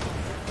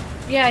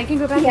 Yeah, you can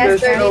go back Yes, and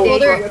There's no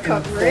folder.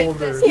 fucking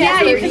folder. Yeah,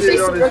 He you deleted can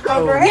it on his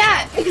recover phone. it.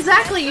 Yeah,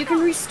 exactly. You can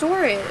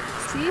restore it.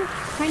 See?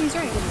 Tiny's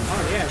right.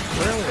 Oh yeah,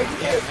 brilliant.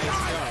 Yeah,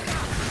 nice job.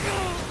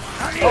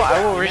 Oh,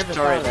 I will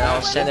restore it and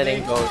I'll send it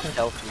in both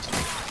selfies.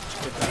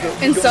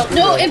 In in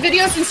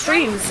videos and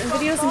streams. In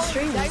videos and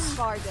streams. Not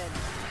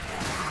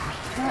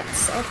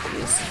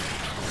selfies.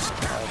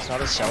 It's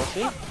not a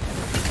selfie?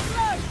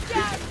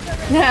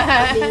 I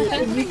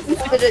mean, if you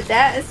consider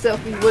that a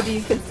selfie, what do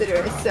you consider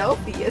a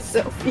selfie? A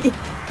selfie?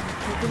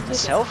 A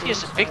selfie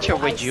is a picture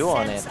with you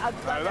on it.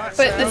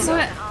 But it's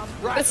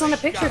not a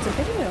picture, it's a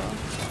video.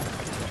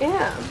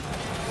 Yeah.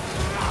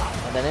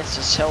 And then it's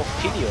a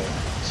self-video.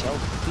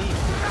 Selfie.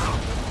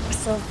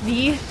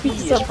 Selfie. V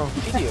is from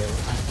video.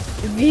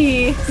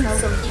 V.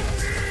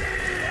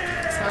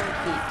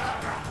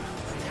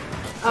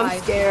 I'm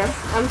scared.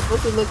 I'm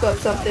supposed to look up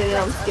something and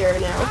I'm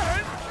scared now.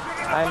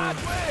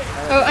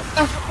 No,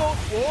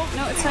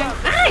 it's fine.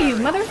 Ah, you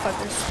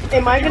motherfuckers.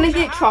 Am I gonna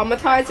get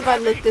traumatized if I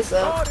look this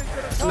up?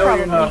 No,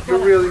 you're not. You're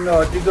really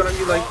not. You're gonna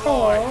be like,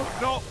 oh.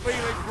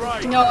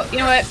 No, you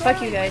know what?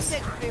 Fuck you guys. No,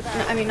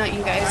 I mean, not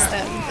you guys.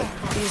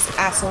 These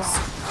assholes.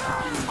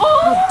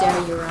 How dare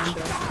you,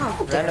 Rando?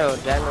 How dare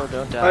Dano,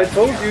 don't die. I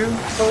told you.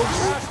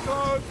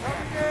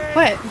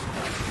 What?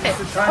 It's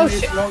the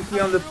tiniest monkey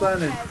on the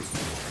planet.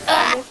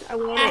 I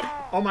want it.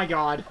 Oh my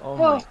god. Oh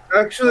my.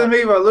 Actually,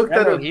 Meva, look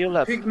that Dano, up. heal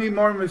up. Pygmy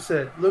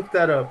Marmoset. Look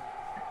that up.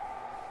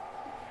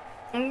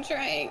 I'm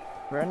trying.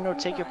 Brando,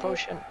 take your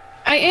potion.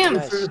 I am.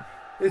 Nice.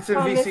 It's in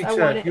Promise, VC I want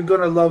chat. it. You're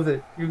gonna love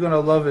it. You're gonna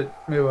love it,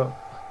 Meva.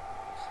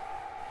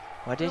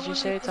 What did you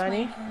say,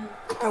 Tiny?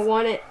 I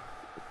want it.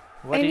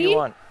 What do you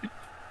want?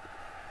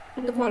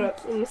 Hold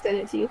up. Let me send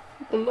it to you.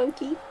 The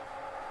monkey.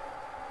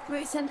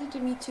 Wait, send it to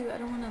me too. I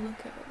don't want to look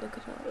at it. Look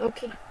at it.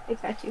 Okay, I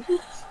got you.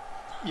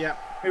 Yeah.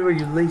 Meva,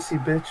 you lazy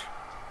bitch.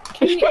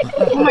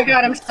 Oh my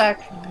god, I'm stuck.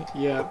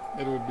 Yeah,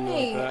 it would be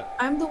Hey, like that.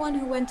 I'm the one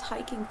who went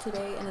hiking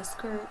today in a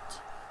skirt.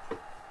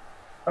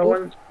 I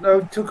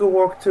took a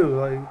walk too.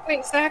 Like,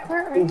 Wait, Zach,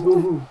 where are ooh, you?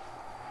 ooh, ooh.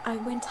 I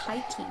went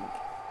hiking.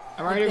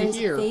 I'm right over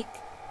here.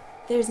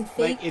 There's a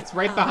fake. Like it's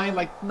right behind,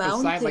 like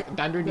mountain beside, like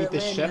underneath the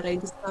Berlin ship. that I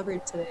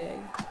discovered today.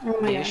 Oh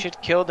my You god. should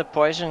kill the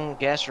poison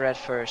gas rat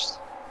first.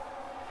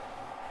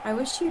 I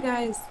wish you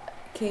guys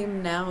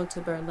came now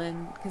to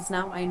Berlin, because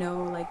now I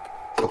know like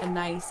a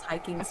nice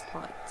hiking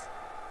spot.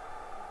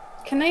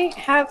 Can I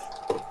have...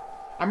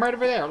 I'm right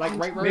over there, like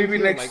right Maybe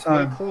here, next like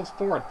time. Really close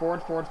forward. If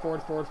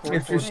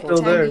you're forward,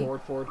 still there.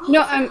 forward.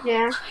 No, I'm...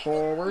 Yeah.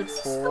 Forward.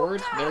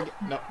 There.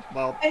 No,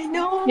 well. I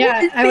know.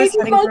 Yeah, it's I was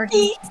baby heading for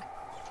monkey.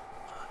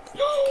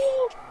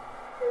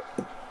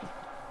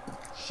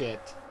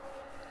 Shit.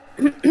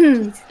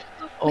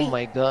 Oh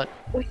my god.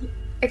 Wait,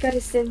 I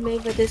gotta send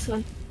Mava this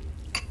one.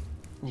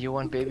 You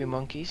want baby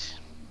monkeys?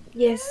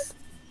 Yes.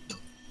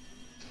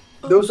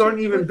 Those aren't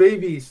even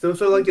babies.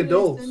 Those are like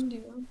adults.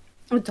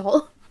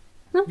 Adult?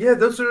 Yeah,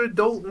 those are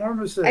adult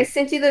marmosets. I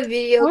sent you the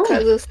video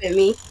Kazu sent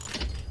me.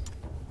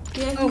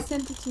 Yeah, he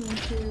sent it to me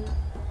too.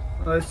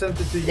 I sent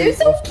it to you They're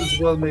so as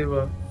well,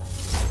 Meva.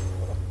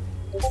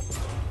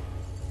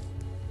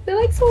 They're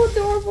like so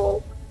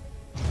adorable.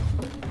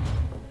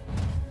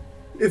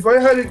 If I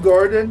had a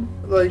garden,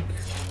 like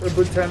a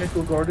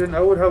botanical garden, I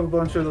would have a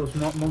bunch of those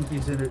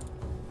monkeys in it.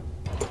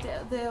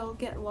 They'll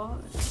get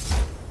lost.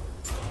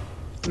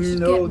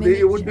 No,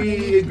 it would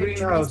be a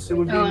greenhouse. It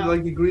would be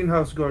like a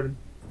greenhouse garden.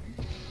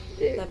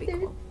 That'd be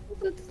cool.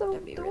 That's so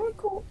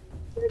adorable.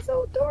 They're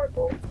so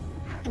adorable.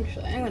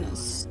 Actually, I'm gonna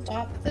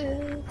stop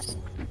this.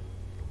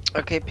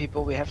 Okay,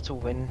 people, we have to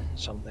win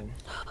something.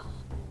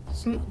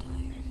 So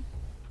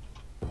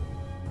tired.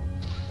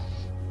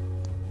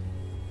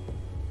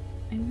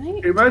 I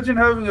might... Imagine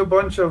having a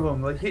bunch of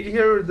them. Like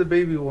here are the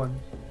baby ones.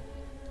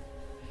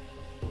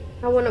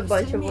 I want a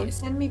bunch of them.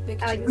 Send me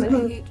pictures. I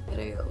them. hate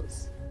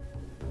videos.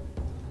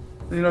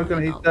 You're not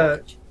gonna hate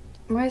that.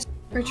 Why is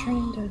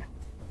returning to...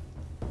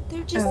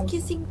 They're just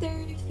kissing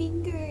their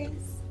fingers.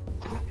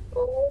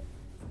 So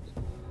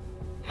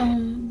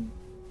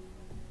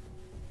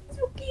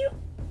cute.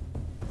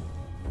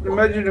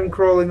 Imagine them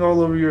crawling all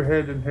over your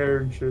head and hair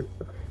and shit.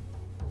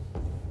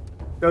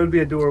 That would be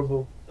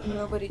adorable.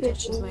 Nobody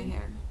touches my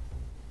hair.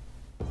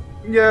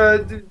 Yeah,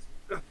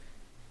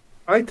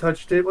 I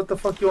touched it. What the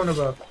fuck you on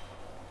about?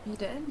 You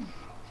did?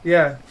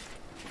 Yeah.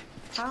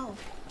 How?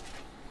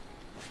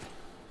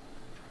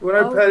 When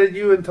I patted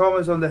you and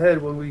Thomas on the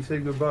head when we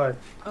said goodbye.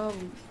 Oh.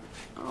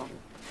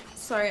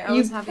 Sorry, I You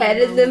was having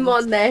petted them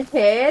on their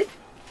head?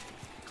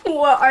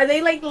 What, are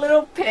they like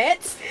little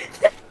pets?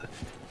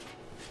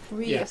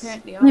 We Yes.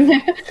 apparently are.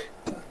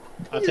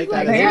 I'll take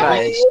that Neva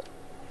as is,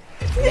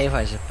 Neva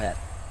is a pet.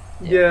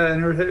 Yeah,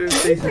 and her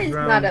face is It's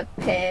round. not a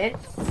pet.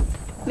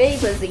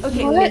 Mave's a Okay,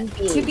 human but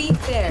being. to be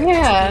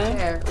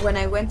fair, when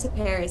I went to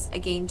Paris, I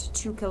gained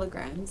 2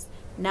 kilograms.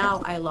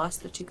 Now I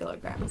lost the 2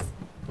 kilograms.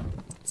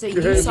 So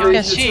Your you head saw You face can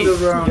is see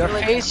still round.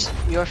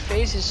 your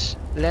face is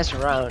less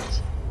round.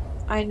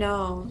 I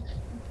know.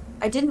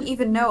 I didn't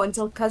even know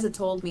until Kaza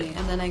told me,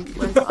 and then I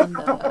went on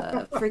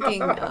the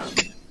freaking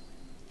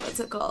what's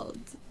it called?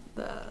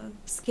 The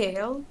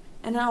scale,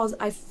 And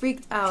I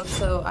freaked out,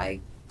 so I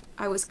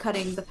was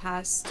cutting the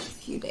past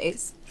few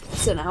days.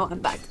 So now I'm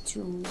back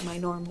to my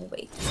normal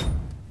weight.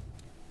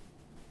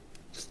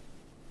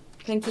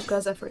 Thank you,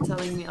 Kaza, for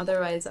telling me.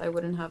 Otherwise, I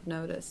wouldn't have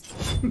noticed.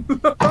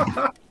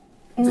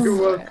 You're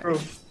welcome.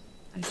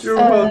 You're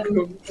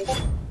welcome.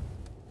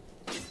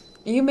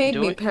 You made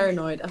me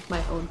paranoid of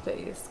my own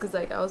face, because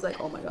like I was like,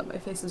 oh my god, my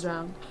face is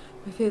round.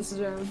 My face is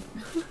round.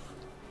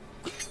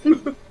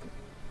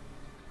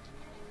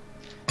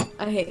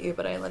 I hate you,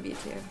 but I love you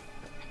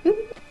too.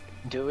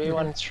 Do we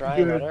want to try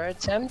another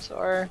attempt,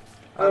 or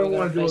I don't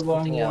want to do a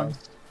long one.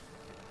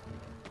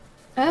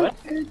 I'm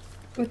good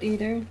with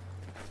either.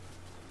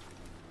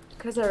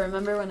 Because I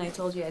remember when I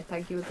told you I'd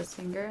pegged you with this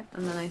finger,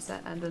 and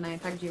then I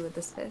pegged you with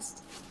this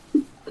fist.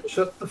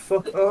 Shut the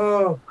fuck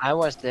up. I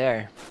was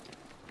there.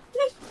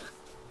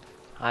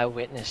 I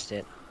witnessed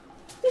it.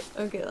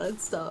 Okay,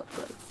 let's stop.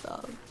 Let's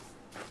stop.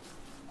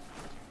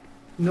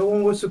 No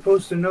one was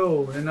supposed to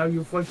know, and now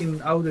you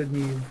fucking outed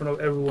me in front of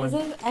everyone. As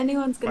if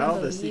anyone's gonna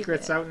believe the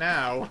secret's out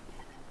now.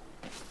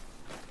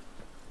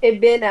 It's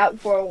been out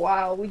for a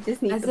while. We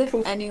just need As to if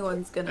prove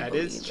anyone's gonna That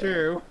believe is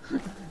true.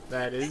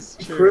 That is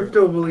true.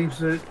 Crypto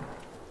believes it.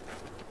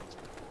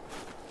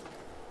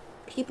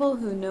 People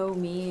who know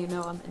me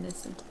know I'm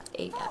innocent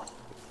AF.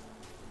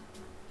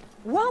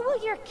 What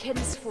will your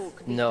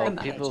kinsfolk be No,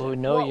 thinking? people who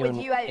know What you with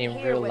you out in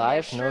here real when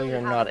life they know surely you're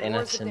have not wars of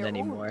innocent their own?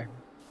 anymore.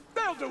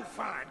 They'll do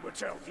fine,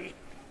 Matilda.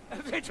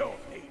 They don't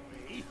need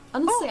me.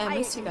 Honestly, Oh, I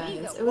missed you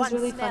guys. It was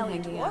really fun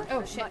hanging out.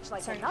 Oh shit!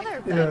 Like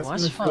another Yeah, It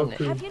was fun.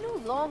 Have you no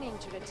longing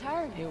to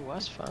return? It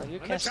was fun. You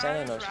can't stand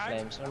in those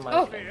flames. They're my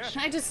Oh, flames.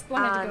 I just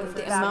wanted to go And for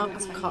the this. amount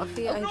of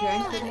coffee I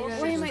drank with you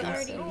guys Why am was I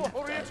already insane.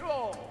 Hurry at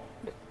all.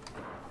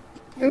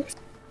 Oops.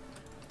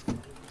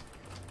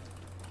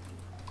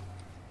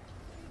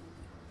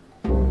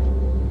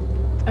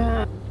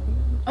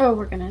 Oh,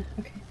 we're gonna.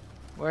 Okay.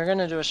 We're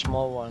gonna do a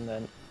small one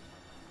then.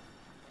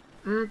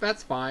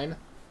 That's fine.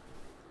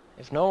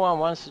 If no one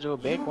wants to do a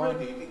big one,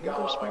 we'll do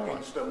a small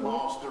one. The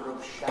master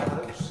of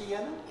shadows,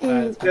 Sienna?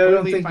 Yeah, I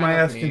don't think my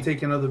ass can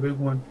take another big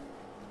one.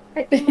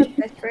 I think my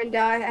best friend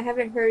died. I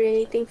haven't heard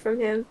anything from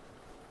him.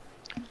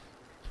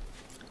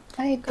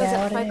 I Because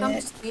doubt if I come to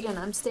it. Sweden,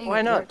 I'm staying Why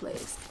at your not?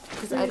 place.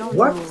 Because I don't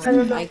What? know I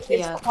don't know.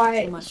 IKEA It's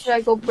quiet. too much. Should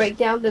I go break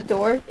down the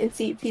door and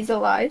see if he's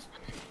alive?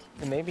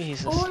 And maybe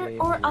he's Or asleep.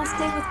 I'll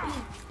stay with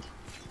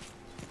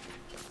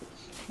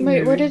me.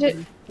 Wait, where did it?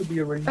 Could be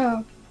a ring.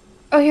 Oh.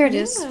 Oh, here it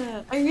is.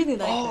 Yeah, I really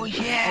like Oh,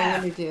 her. yeah. I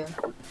really do.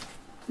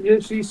 Yeah,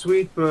 she's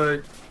sweet,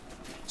 but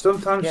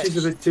sometimes Yes.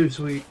 she's a bit too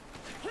sweet.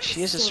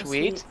 She is a So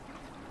sweet.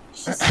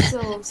 She's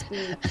so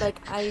sweet. Like,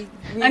 I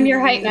really, I'm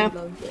your height really now.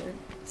 love her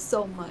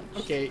so much.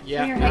 Okay,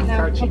 Here, yeah, right I'm now.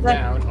 crouching Hold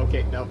on. down.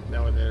 Okay, no,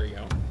 there we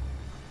go.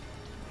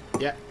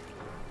 Yeah.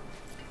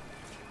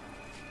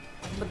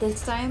 But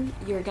this time,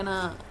 you're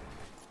gonna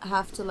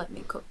have to let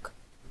me cook.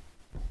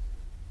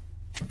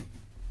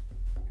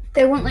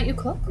 They won't let you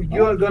cook?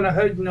 You're gonna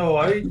hurt. No,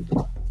 I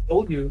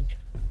told you.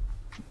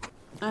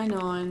 I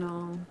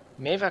know.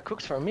 Maeva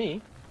cooked for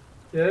me.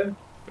 Yeah.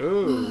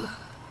 Ooh.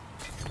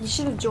 You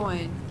should have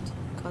joined,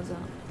 Kaza.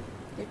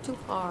 You're too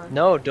far.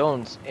 No,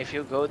 don't. If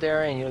you go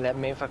there and you let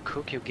Maeva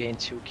cook, you gain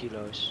 2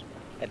 kilos.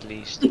 At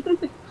least.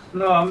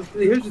 No,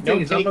 here's the No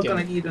thing: is I'm not taken.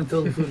 gonna eat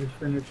until the food is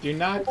finished. Do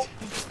not.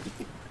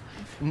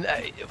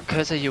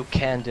 Because you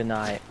can't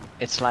deny.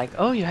 It's like,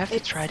 oh, you have to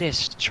try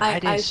this. Try I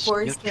this. You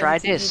forced try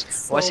them to this. eat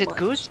so Was it much.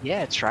 good?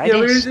 Yeah, try Yeah,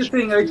 but here's this. the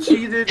thing: I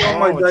cheated on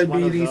my Oh, it's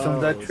one of diabetes on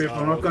that those. trip.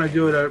 I'm Oh, not gonna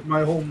do it at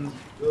my home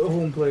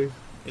place.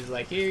 He's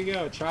like, here you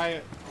go,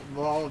 try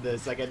all of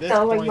this. Like at this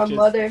Sound point, like my just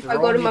mother. If I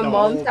throw go to me my the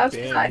mom's whole house,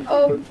 bin. she's like,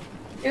 "Oh,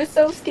 you're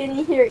so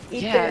skinny. Here,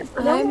 eat Yeah, this."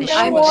 And I'm like,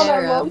 I'm "I want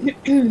our Arab. mom."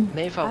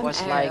 Maeva I'm was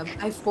Arab.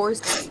 like, I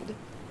forced feed.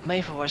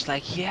 Maeva was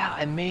like, yeah,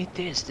 I made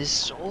this.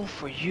 This is all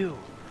for you.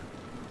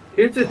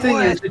 Here's the thing: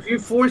 What? is if you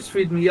force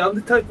feed me, I'm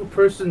the type of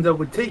person that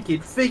would take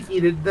it, fake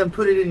eat it, then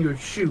put it in your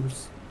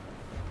shoes.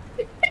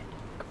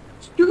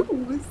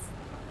 Shoes.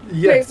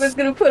 Yes. Ray was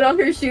gonna put on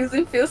her shoes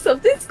and feel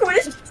something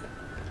squish.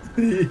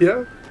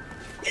 Yeah.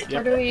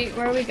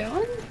 Where are we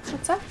going?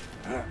 What's up?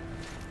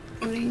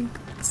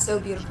 So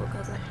beautiful,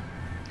 Kaza.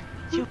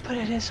 You put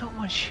it in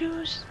someone's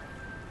shoes?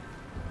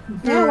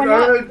 Yeah,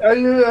 why Dude,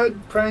 I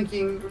had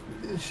pranking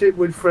shit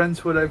with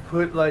friends when I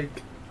put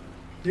like,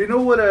 you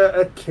know what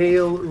a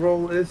kale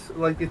roll is?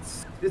 Like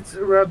it's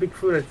Arabic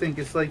food, I think.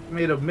 It's like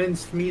made of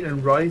minced meat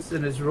and rice,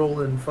 and it's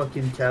rolled in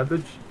fucking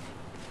cabbage.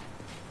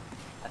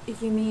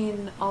 If you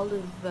mean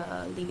olive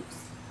leaves.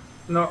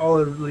 Not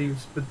olive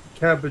leaves, but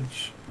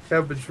cabbage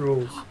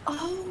rolls.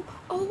 Oh,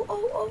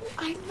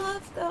 I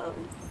love those.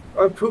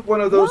 I put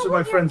one of those What in my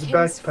would your friend's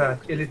kinsfolk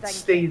backpack, be and it thinking?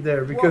 stayed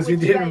there What because he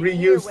would you didn't out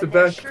here reuse the when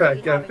they're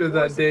surely backpack having after wars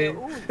that of day. their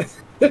own?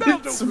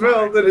 It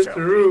smelled in his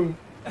room.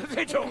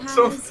 They It don't.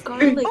 So has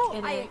garlic Oh,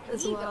 in I it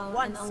as agree, well,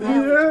 but and a one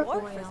lot Yeah. of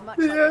dwarf is oil. much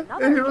like Yeah,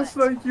 another and he was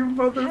but like, you have you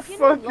no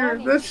motherfucker,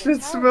 longing that to shit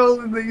return? smelled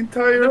in the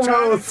entire The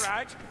time is house.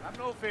 right. Have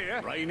no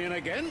fear. Raining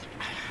again?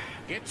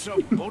 Gets a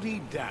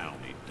body down,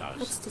 it That's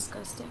does.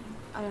 disgusting.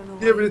 I don't know.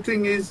 Yeah, why. but the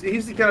thing is,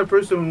 he's the kind of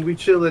person when we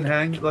chill and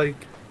hang, like,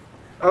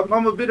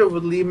 I'm a bit of a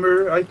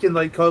lemur. I can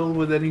like cuddle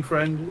with any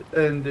friend,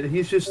 and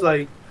he's just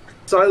like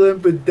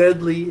silent but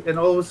deadly. And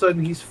all of a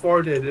sudden he's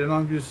farted, and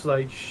I'm just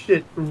like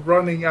shit,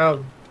 running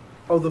out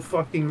of the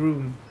fucking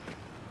room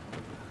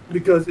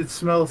because it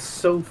smells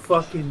so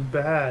fucking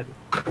bad.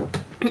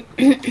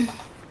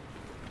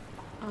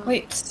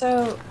 Wait,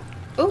 so...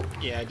 Oh!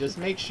 Yeah, just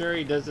make sure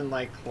he doesn't,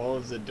 like,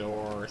 close the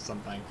door or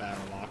something like that,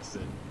 or locks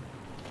it.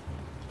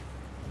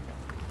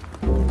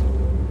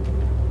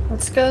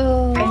 Let's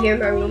go. I hear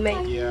my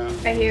roommate. Yeah.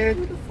 I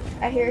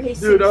hear his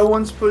Dude, I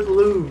once put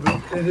lube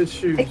in his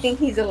shoes. I think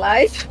he's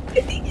alive.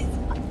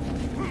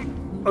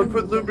 I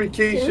put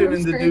lubrication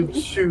in the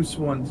dude's shoes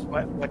once.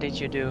 What did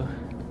you do?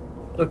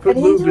 I put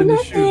lube in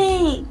his shoes.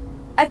 Nothing.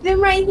 I've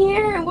been right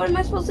here. What am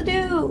I supposed to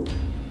do?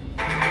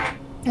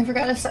 I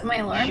forgot to set my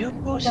alarm. You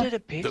posted a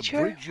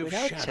picture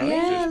without telling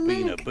Yeah,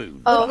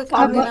 look. Oh,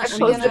 I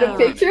posted a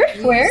picture?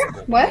 Where?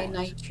 What?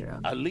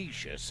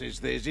 Alicia says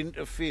there's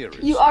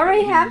interference. You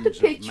already have the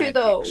picture,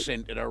 though.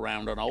 Centered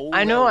around an old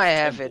I know I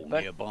have it,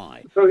 but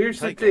nearby. So here's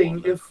the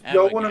thing, if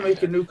y'all have want to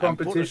make a new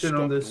competition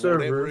on this server,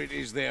 whatever it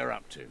is they're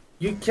up to.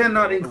 you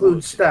cannot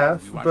include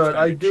staff, but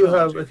I do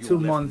have a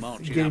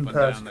 2-month Game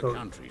Pass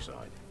code.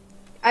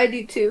 I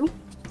do too.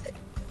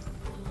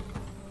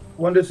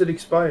 When does it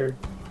expire?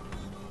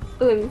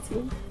 Let me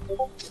see.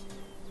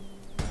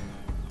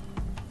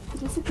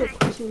 That's a good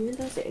question. When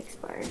does it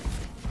expire?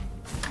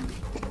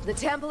 The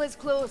temple is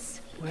close.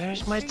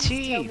 Where's my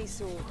Tell me tea?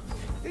 so.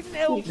 In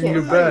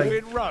your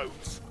bag.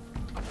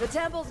 The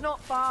temple's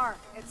not far.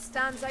 It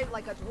stands out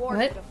like a dwarf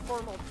What? at a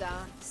formal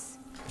dance.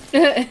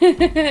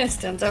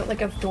 Stands out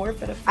like a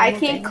dwarf at a I formal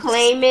can dance.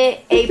 claim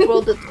it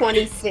April the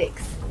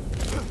 26th.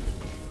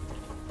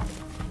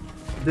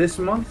 This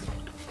month?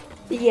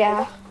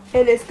 Yeah.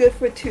 And it's good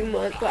for 2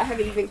 months, but I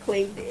haven't even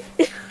claimed it.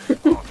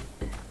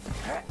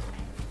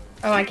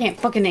 Oh, I can't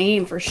fucking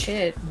aim for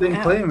shit. Then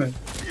Ow. claim it.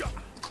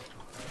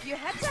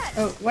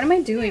 Oh, what am I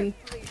doing?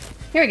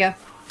 Here we go.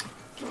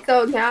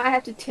 So now I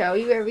have to tell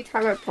you every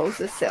time I post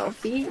a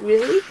selfie?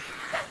 Really?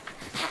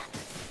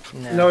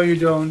 No, you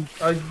don't.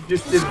 I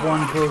just did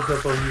one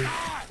close-up of you.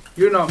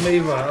 You're not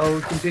Mava. I'll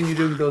continue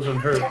doing those on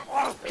her.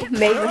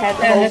 Mava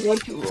has a whole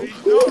bunch of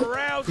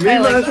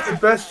Mava has the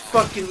best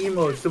fucking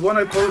emotes. The one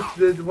I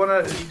posted, the one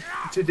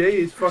today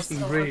is fucking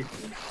great.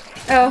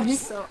 Oh, You're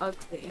so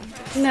ugly.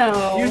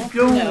 No. You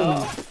don't.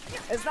 No.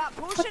 Is that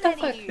potion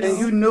any use? And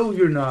you know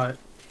you're not.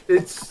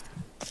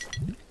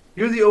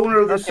 You're the owner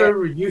of the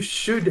server. You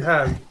should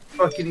have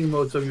fucking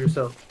emotes of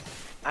yourself.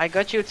 I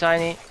got you,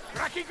 Tiny.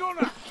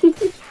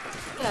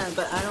 Yeah,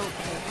 but I don't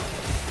care.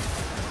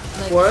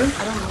 Like, What?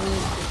 I don't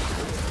need.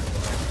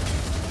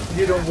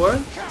 You don't what?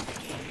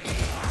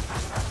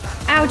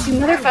 Ouch, you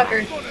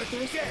motherfucker.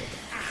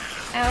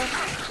 Ow.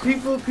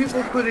 People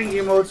putting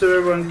emotes of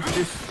everyone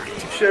just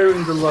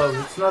sharing the love.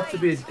 It's not to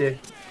be a dick.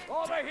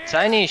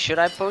 Tiny, should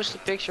I post the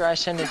picture I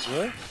sent it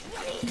you?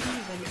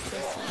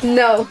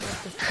 No.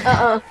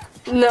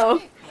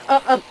 No.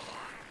 I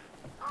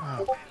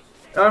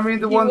mean,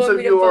 the You ones want of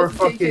me to you are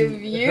post a picture of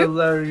fucking you?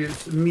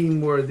 hilarious,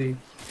 meme-worthy.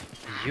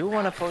 You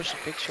wanna post a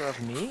picture of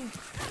me?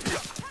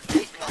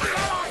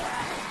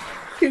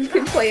 You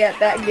can play at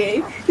that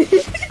game.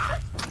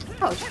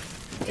 Oh,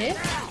 shit.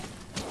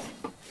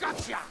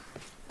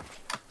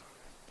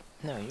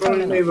 No, you Sorry,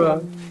 cannot.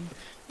 Mava.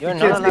 You're You not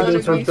can't allowed say to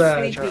those are post a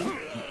bad. picture.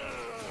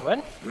 What?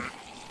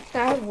 I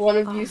have one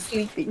of you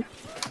sleeping.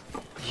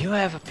 You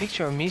have a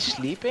picture of me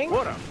sleeping?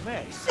 What a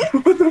mess.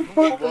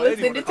 Let's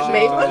send it to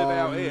Mava.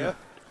 out here.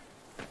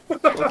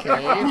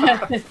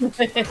 Okay.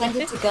 Send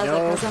it together No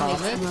because I'll make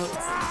comment. notes.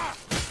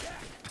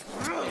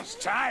 It's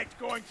tight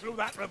going through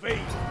that ravine.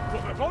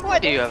 Why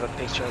do you have a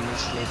picture of me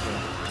sleeping?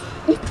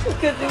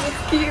 Because it was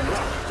cute.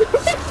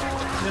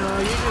 No,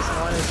 you just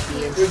want to see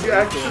him. Did you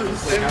actually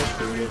It's like send how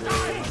cute it is.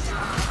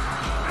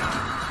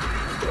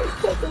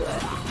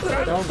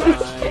 Don't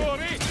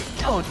lie.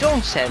 No,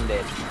 don't send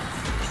it.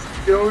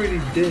 You already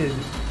did.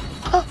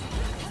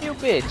 You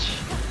bitch.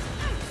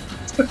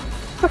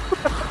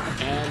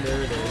 And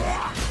there it is.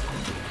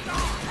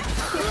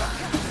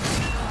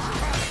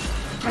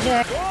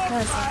 Okay.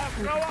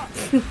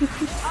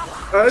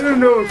 I don't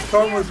know if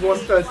Thomas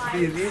wants that to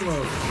be an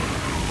emote.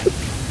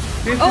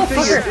 Here's the thing,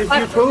 fucker. if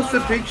you post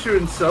a picture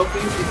in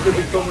selfies, it could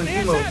become an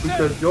emote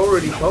because you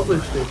already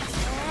published it.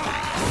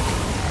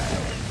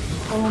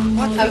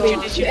 What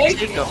picture did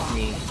you take of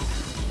me?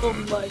 Oh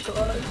my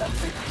god.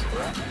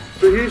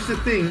 But here's the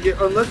thing,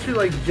 unless you're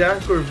like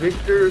Jack or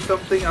Victor or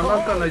something, I'm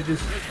not gonna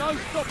just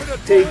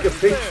take a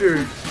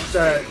picture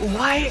that...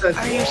 Why are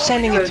you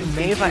sending it to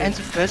Mava and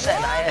to Gus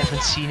and I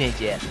haven't seen it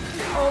yet?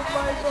 Oh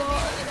my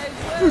god.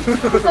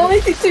 It's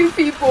only to 2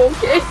 people,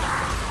 okay?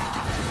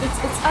 It's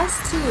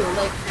us too.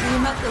 Like we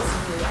met this in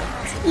real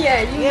life.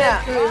 Yeah, you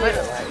Yeah, met but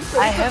through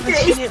I haven't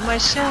seen it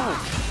myself.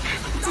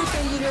 It's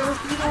okay.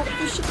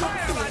 You should look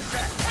for it.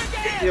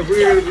 Yeah,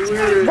 we're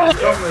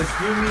Thomas,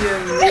 you, me,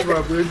 and Mava,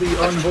 we're the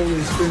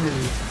unholy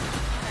trinity.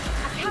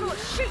 I cannot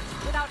shoot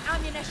without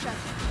ammunition.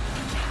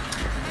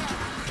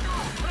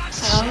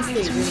 I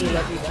honestly really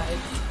love you guys.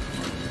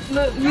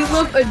 you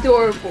look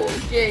adorable,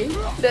 okay?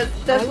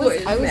 That's what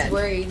it I was meant.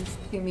 worried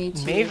to meet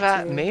you.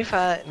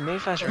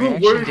 Mayfa's You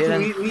reaction worried to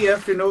didn't. meet me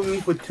after knowing me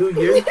for 2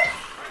 years?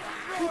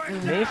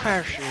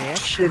 Mayfa's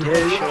reaction Shithead.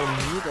 didn't show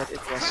me that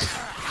it was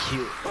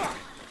cute.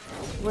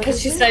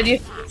 Because she said you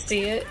shouldn't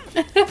see it.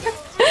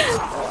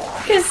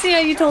 Because, yeah,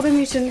 you told him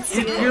you shouldn't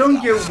see it. You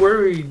don't get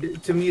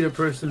worried to meet a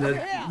person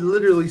that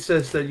literally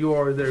says that you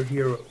are their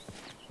hero.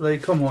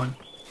 Like, come on.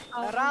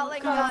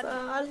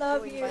 I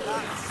love you.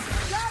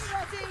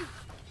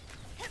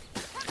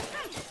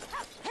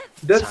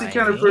 That's the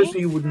kind of person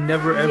you would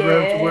never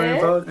ever have to worry Yeah.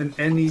 about in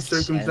any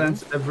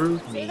circumstance ever.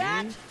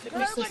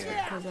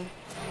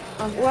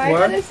 Why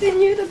What? did I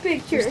send you the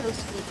picture?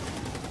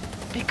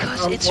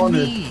 Because I'm it's on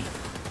it. me.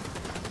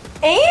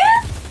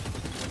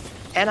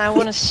 And I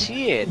want to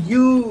see it.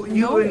 You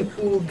and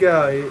cool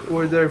guy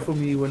were there for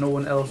me when no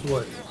one else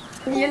was.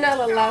 you're not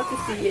allowed to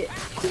see it.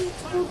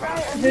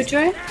 Who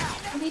tried?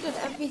 I needed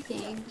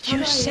everything.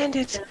 You send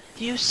it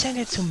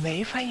to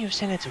Mayfa, you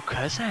send it to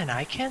Kaza, and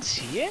I can't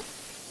see it?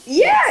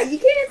 Yeah, you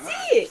can't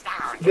see it.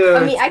 The-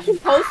 I mean, I can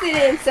post it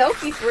in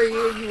selfie for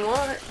you if you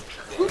want.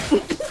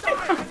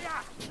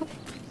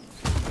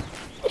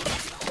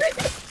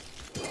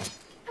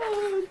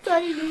 Oh,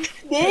 tiny.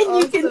 Then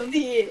you can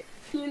see it.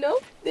 You know?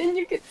 Then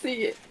you can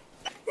see it.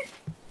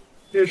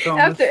 Here,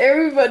 Thomas. After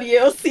everybody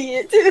else see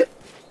it too.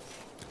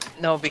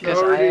 No, because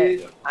I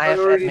I have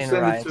already admin sent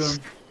it to rights.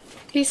 him.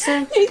 He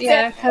sent, He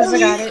yeah, said, Kaza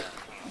got it.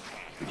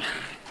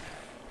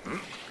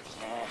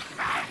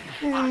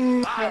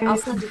 I'll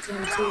send it to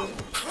him too.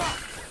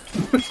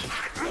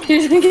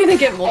 He's gonna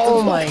get multiple.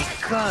 Oh my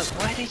god,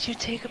 why did you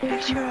take a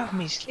picture of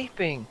me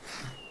sleeping?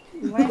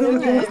 Why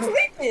When you were not?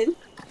 sleeping.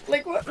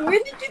 Like, when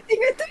did you think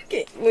I took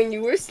it? When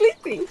you were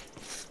sleeping.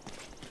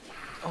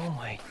 Oh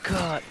my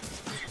god.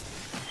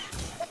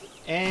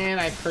 And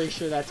I'm pretty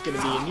sure that's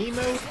gonna be an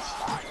emote.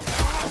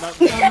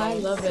 I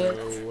love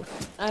it.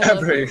 I'm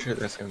pretty sure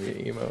that's gonna be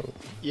an emote.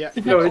 Yeah.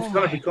 No, it's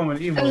gonna become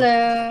an emo.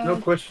 Hello.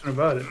 No question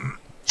about it.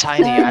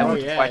 Tiny, I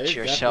would yeah, watch it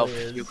yourself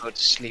definitely if you is. go to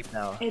sleep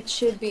now. It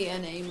should be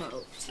an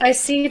emote. I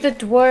see the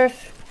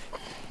dwarf.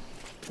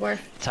 Dwarf.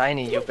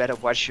 Tiny, you better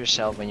watch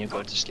yourself when you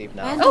go to sleep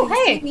now. And Oh, you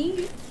see hey.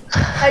 me?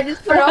 I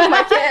just put on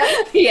my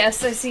cap.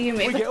 Yes, I see you,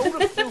 maybe. Get all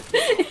the filthy,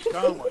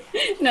 can't we?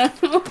 No.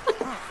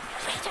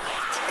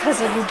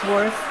 Because of the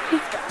dwarf.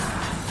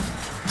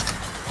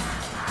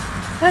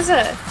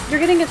 Kaza, you're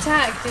getting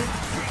attacked, dude. I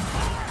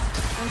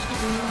should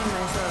rename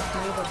myself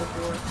Mabel the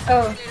Dwarf.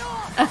 Oh.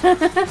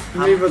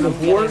 Maybe the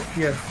dwarf?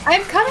 Yes.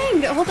 I'm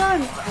coming! Hold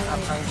on.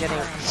 I'm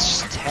getting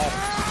stabbed.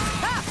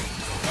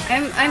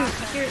 I'm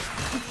here.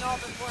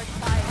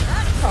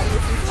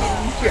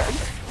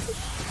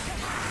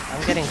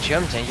 I'm getting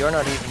jumped and you're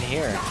not even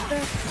here.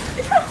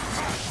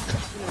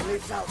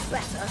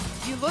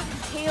 You look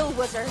pale,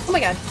 wizard. Oh my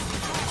god.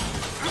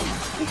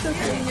 It's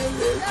okay, you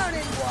live.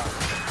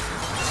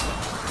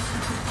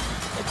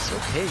 It's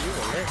okay, you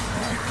will live.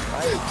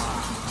 Right.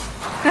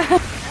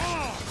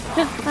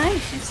 Hi, you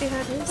see how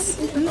it is?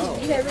 You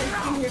haven't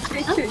seen your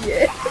picture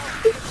yet.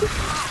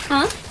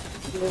 Huh?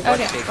 What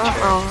Okay.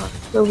 picture?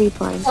 You'll be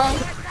fine.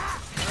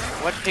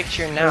 What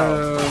picture now?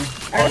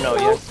 Oh no,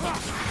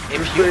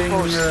 if you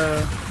post,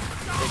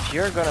 if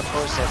you're gonna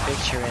post that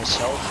picture in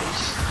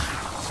selfies,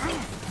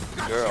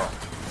 girl,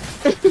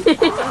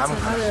 I'm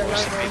gonna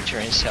post a picture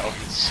in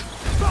selfies.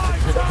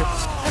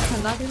 That's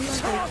another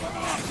level.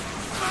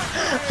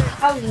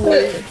 I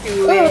would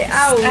do it. I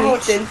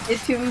would send it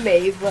to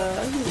Mava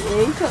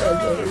and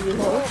Kaza, you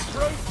know.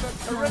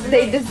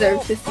 They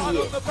deserve to see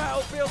it.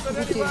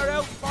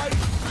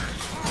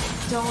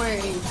 Don't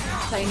worry,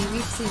 Tiny,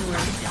 we've seen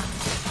worse.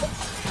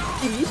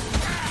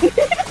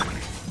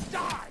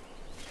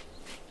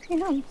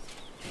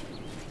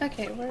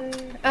 Okay, where?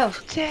 Oh.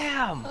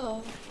 Damn!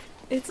 Oh,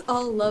 it's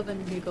all love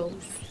and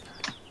giggles.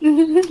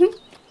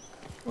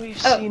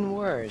 We've Oh. seen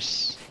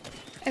worse.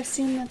 I've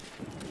seen that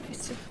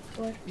picture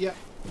before. Yeah.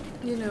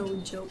 You know,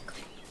 joke.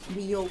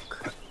 The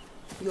yolk.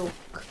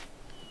 Yolk.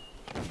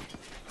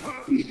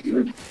 Oh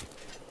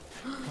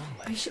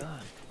my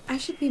god. I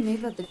should be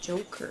made by the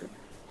Joker,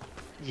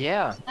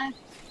 Yeah.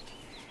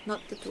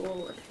 not the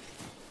dwarf.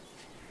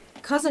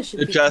 Cause I should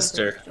The be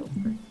Jester. the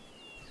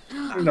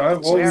Joker. No,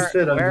 I've always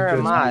said I'm Where the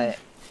am I?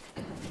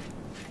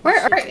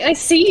 Where are I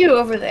see you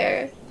over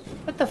there.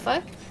 What the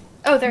fuck?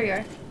 Oh, there you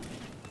are.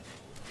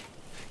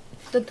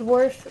 The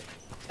dwarf.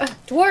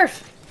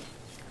 Dwarf!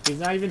 He's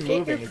not even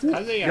moving. It's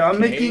Kaza. Yeah, I'm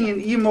making an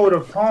emote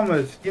of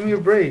Thomas. Give me a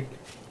break.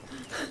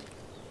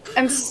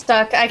 I'm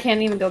stuck. I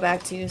can't even go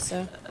back to you,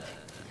 so.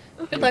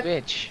 You Good luck.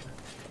 bitch.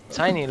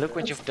 Tiny, look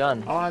what you've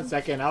done. Hold on a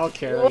second, I'll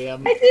carry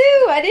him. I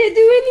didn't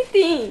do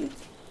anything.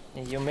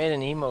 You made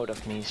an emote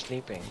of me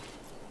sleeping.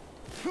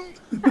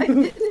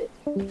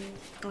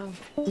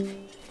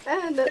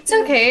 It's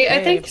okay. I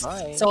Hey, think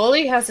bye.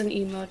 Soli has an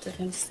emote of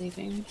him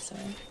sleeping, so.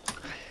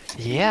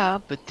 Yeah,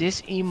 but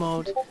this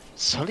emote,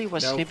 Sully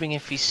was Nope. sleeping in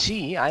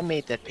VC. I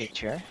made that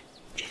picture.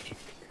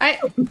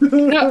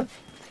 No.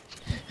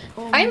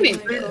 Oh I my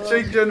made god.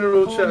 Check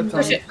general Oh chat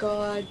my time.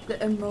 god, the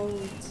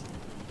emote.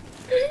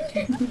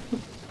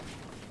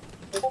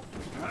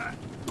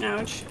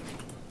 Ouch.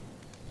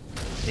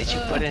 Did you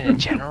put it in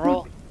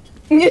general?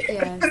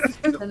 Yes,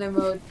 an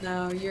emote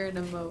now. You're an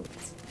emote.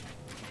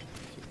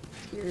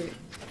 You're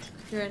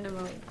an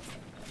emote.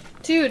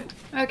 Dude,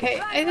 okay,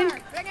 I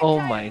think. Oh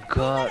my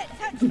god.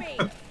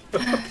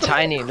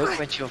 Tiny, look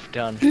what you've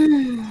done.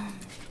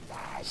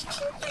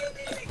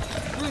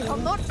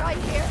 I'm not right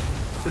here.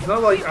 It's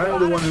not like I'm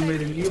the one who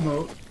made an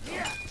emote.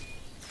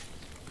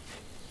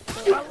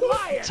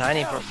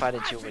 Tiny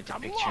provided you with the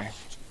picture.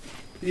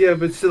 Yeah,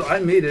 but still, I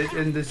made it,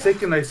 and the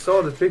second I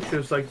saw the picture,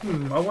 it's like,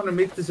 I want to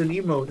make this an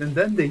emote, and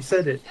then they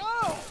said it.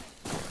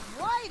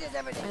 Why does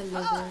everything?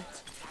 I love it.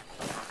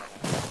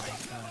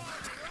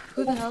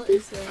 Who the hell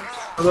is this?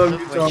 I love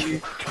you,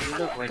 Tommy.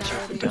 Look what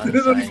you've done,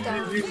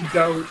 You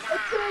doubt.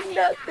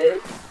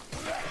 Nothing.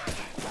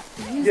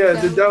 Yeah,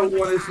 the doubt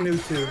one is new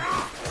too.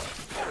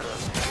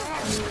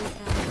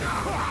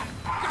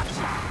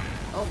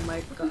 Oh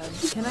my god.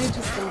 Can I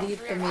just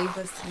delete the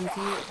Mavis CZ?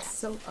 It's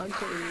so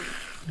ugly.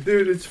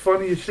 Dude, it's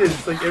funny as shit.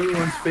 It's like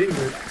everyone's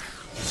favorite.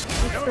 It's the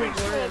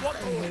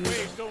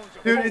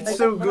worst. Dude, it's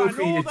so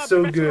goofy. It's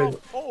so good.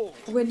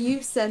 When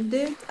you send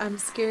it, I'm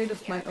scared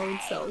of my own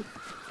self.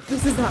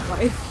 This is how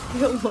I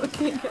feel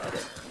looking at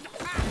it.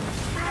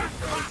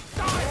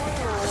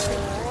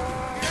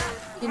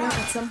 You know,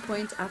 at some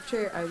point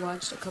after I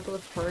watched a couple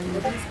of horror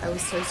movies, I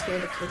was so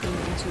scared of looking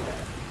into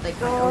my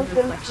own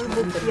reflection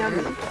in the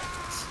mirror.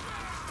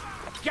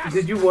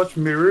 Did you watch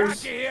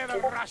Mirrors?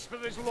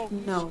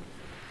 No,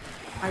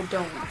 I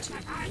don't want to,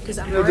 because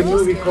I'm the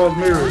movie called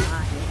Mirrors.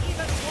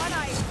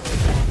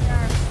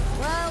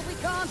 Well, we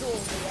can't all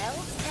be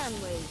elves, can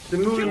we? The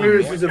movie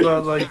Mirrors is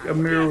about like a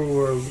mirror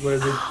world where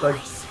they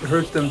like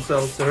hurt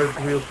themselves to hurt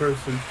the real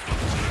person.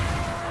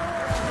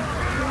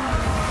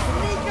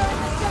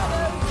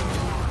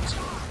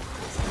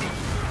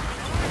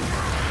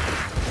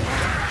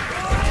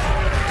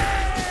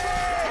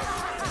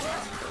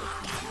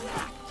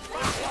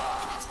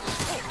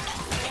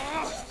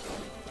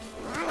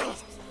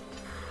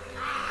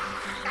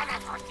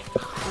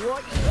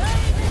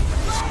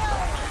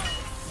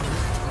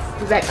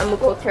 Like, I'm gonna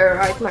go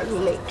terrorize my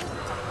roommate.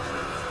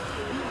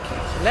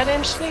 Let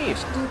him sleep.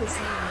 Do the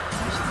same.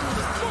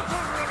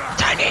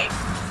 Tiny.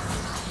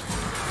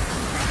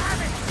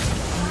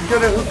 You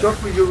gotta hook up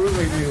with your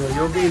roommate, Mila.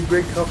 You'll be a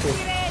great couple.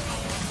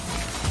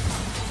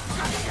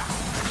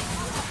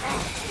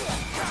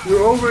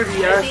 You're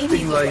already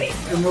acting like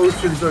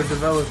emotions are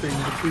developing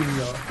between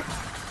y'all.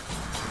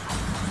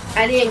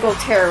 I didn't go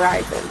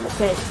terrorize him,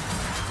 okay?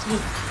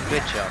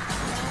 Good job.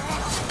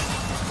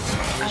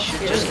 You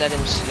should just let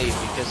him sleep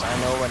because I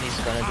know what he's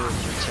gonna do if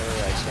you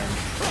terrorize him.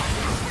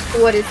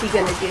 What is he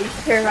gonna do?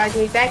 Terrorize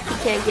me back? He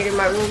can't get in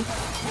my room.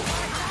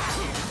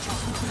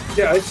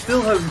 Yeah, I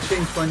still haven't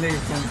changed my name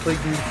from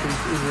Plague Nuisance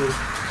either.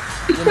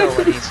 You know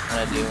what he's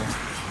gonna do.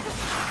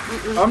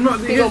 I'm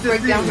not. He gonna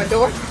break down my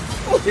door.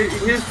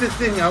 Here's the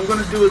thing. I'm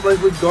gonna do it like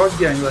with God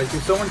Gang. Like,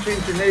 if someone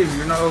changed your name,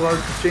 you're not allowed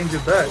to change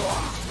it back.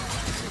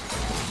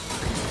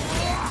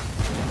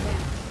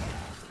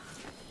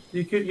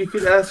 You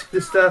could ask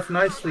the staff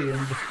nicely and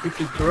we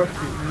could corrupt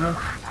you, you know?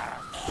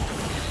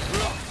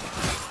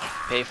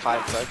 Pay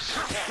 $5.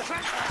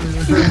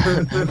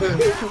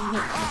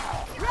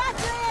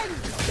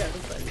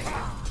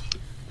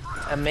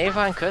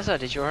 Meva and Kuza,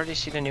 did you already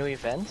see the new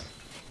event?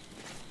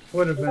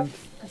 What event?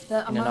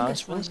 The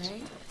announcements?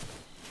 Right?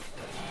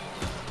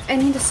 I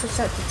need to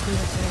switch out the team.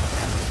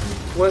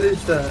 What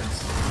is that?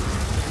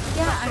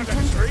 Yeah, I'm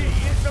tentative.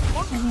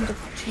 I need to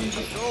change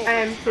it. I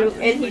am too.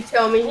 And he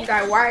told me, he's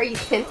like, why are you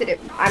tentative?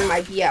 I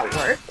might be at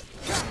work.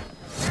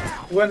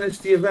 When is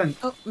the event?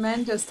 Oh,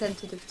 Mango's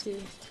tentative too.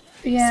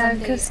 Yeah, Sunday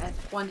because at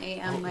 1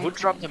 a.m. Who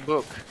dropped the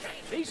book?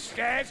 These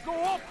stairs go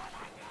up.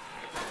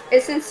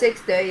 It's in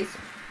 6 days.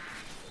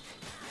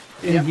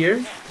 In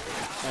here?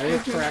 That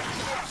is correct.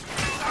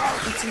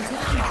 It's in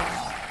September.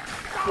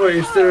 Wait,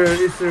 is there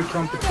a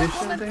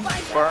competition thing?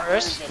 For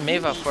us,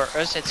 Meva, for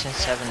us it's in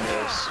 7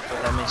 days. For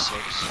them it's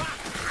 6.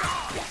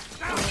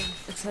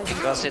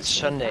 Because it's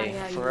Sunday.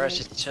 For us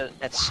it's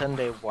at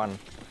Sunday 1.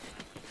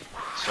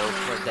 So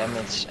for them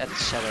it's at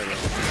Saturday.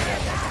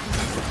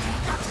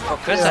 For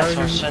Kuza it's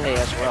on Sunday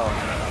as well.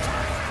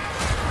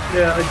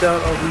 Yeah, I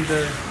doubt I'll be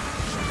there.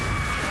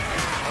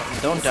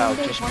 Don't doubt,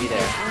 just be there.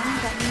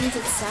 That means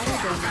it's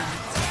Saturday night.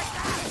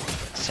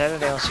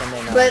 Saturday or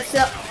Sunday night. But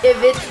so,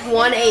 if it's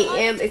 1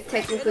 a.m., it's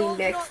technically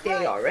next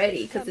day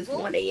already, because it's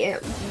 1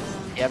 a.m.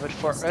 Yeah, but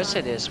for us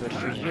it is, but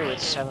for you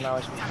it's 7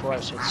 hours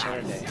before, so it's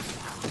Saturday.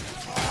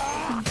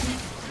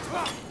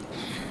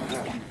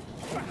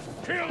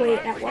 Wait,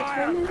 at what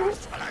time is it?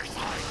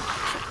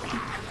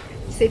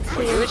 6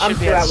 For you p.m. it I'm should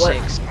be still at at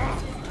work. 6.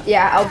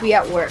 Yeah, I'll be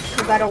at work,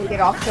 because I don't get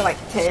off till like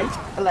 10,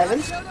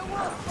 11,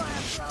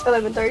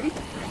 11:30.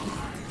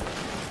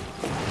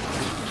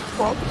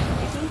 12.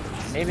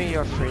 Maybe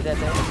you're free that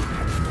day?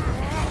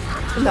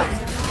 No.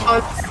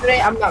 On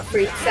Saturday, I'm not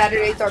free.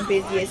 Saturday's our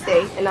busiest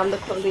day, and I'm the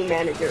clothing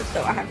manager,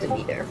 so I have to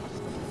be there.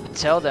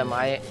 Tell them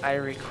I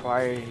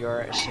require your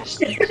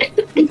assistance.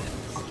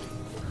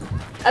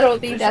 I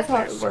don't think that's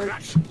how it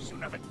works.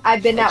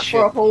 I've been out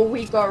for a whole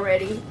week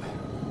already.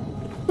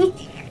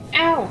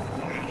 Ow.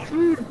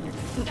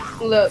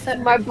 Look,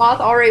 my boss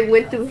already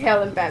went through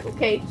hell and back,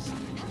 okay?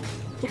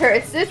 Her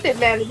assistant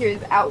manager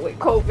is out with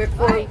COVID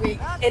for a week,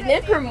 and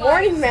then her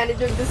morning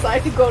manager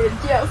decided to go to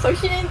jail, so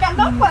she ain't got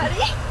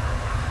nobody.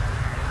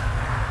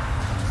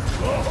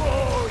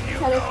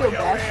 Kind of feel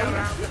bad for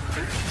her.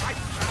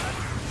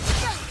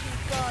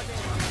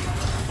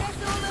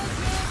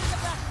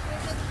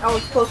 I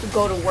was supposed to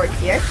go to work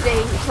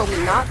yesterday. He told me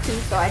not to,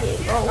 so I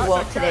didn't go.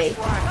 Well, today.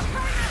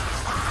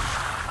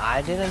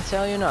 I didn't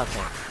tell you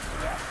nothing.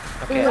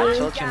 Okay, I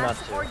told you not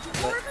to.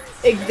 But...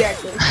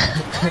 Exactly.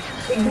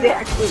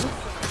 Exactly.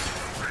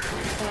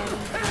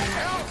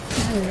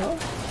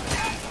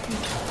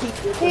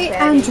 Hey,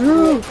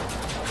 Andrew.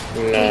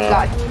 He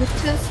got used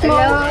to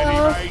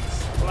smoke.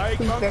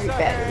 He's very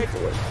bad into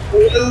it.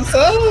 What's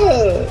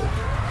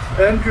up?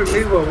 Andrew,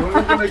 Milo, when are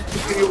we gonna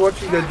continue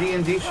watching the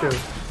D&D show?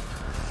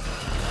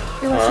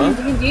 You're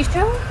watching a D&D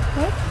show?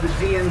 What? The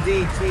D&D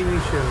TV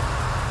show.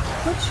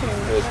 What show?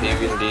 The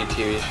D&D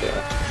TV show.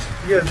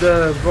 Yeah,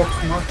 the Vox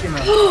Machina.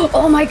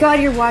 Oh my god,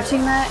 you're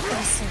watching that?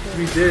 That's so good.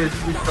 We did.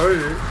 We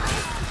started it.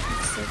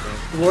 So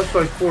good. We watched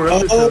like 4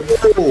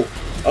 episodes.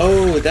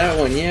 Oh, that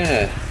one,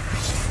 yeah.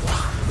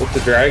 With the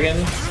dragon?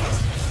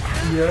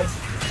 Yeah.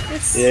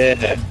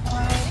 Yeah.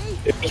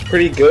 It was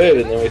pretty good,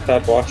 and then we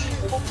stopped watching.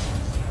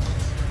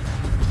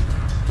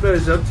 But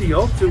it's up to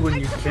y'all two when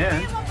you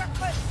can.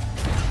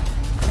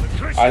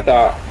 I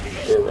thought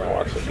we were gonna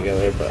watch it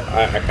together, but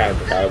I kind of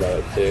forgot about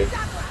it too.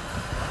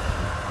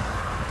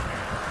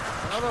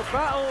 Another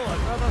battle,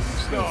 another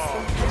star. I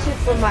should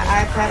put my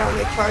iPad on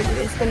the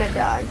charger. It's gonna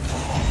die.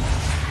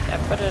 Yeah,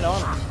 put it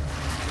on.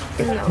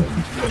 No,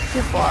 it's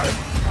too far.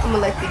 I'm gonna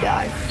let you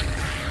die.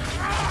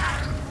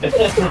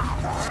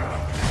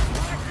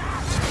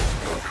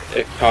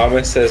 If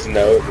Thomas says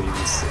no,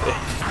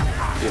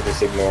 you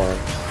just ignore him.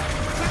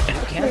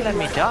 You can't let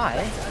me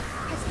die.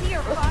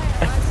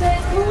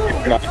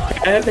 You're not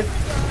bad.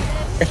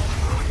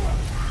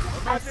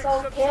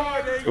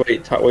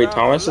 Wait,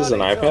 Thomas is an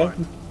iPad?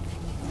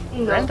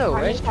 No, Brendo,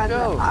 where'd you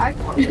go?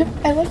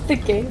 I left the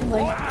game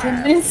like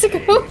 10 minutes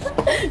ago.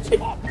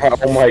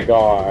 Oh my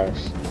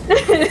gosh.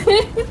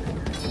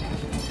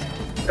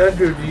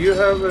 Andrew, do you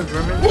have a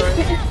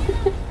Vermintide?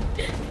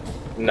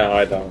 No,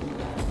 I don't.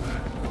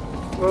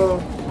 Well,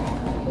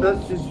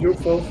 that's just your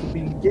fault for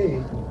being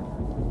gay.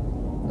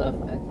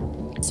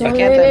 You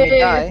can't let me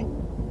die.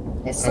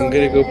 I'm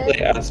gonna go play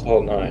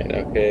Asphalt 9,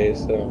 okay?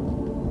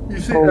 So. You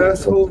said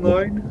Asshole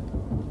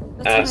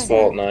 9?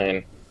 Asphalt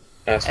 9.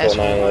 Asphalt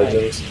 9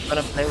 Legends. I'm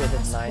gonna play with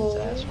it 9's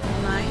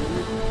Asphalt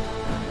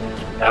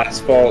 9.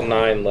 Asphalt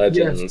 9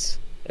 Legends.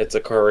 It's a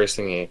car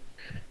racing game.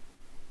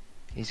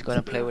 He's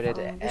gonna play with it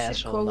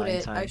asshole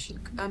 9 times.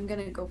 I'm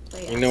gonna go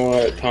play it. You know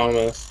what,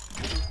 Thomas?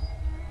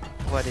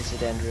 What is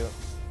it, Andrew?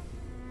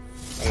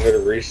 I'm gonna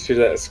reach to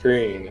that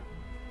screen.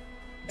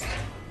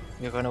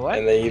 You're gonna what?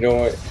 And then you don't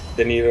want.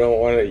 Then you don't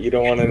want to. You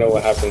don't want to know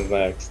what happens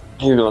next.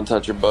 You're gonna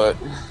touch your butt.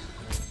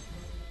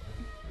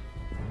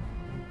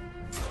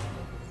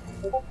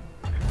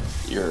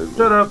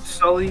 Shut up,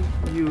 Sully.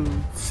 You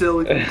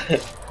silly.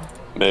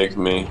 Make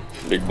me,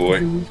 big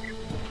boy.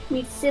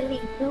 You silly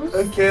goose.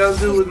 Okay, I'll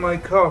do it with my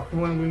cock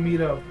when we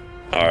meet up.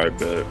 Alright,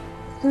 bet.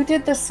 Who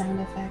did the sound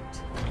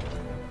effect?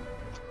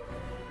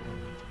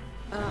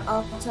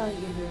 I'll tell you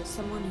who.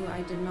 Someone who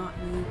I did not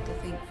need to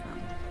think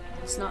from.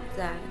 It's not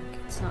Zach.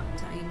 It's not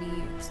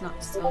Tiny. It's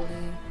not Sully.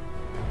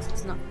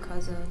 It's not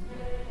Kaza.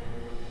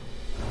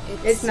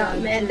 It's not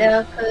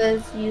Manda,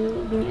 because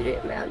you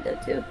muted Manda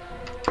too.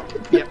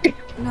 Yep.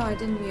 No, I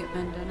didn't mute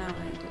Manda. No, I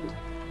did.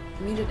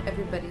 I muted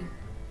everybody.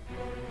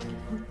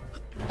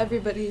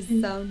 Everybody's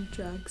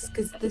soundtracks,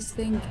 because this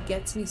thing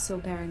gets me so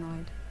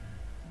paranoid.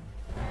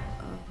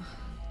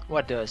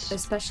 What does?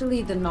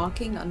 Especially the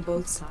knocking on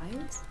both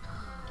sides.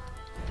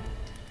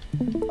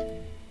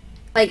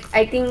 Like,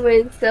 I think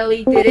when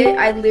Sully did it,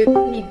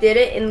 he did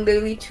it, and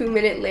literally 2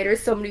 minutes later,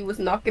 somebody was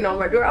knocking on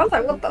my door. I was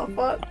like, what the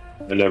fuck?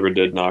 I never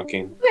did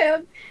knocking.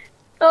 Man.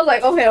 I was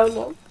like, oh hell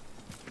no.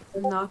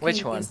 Knocking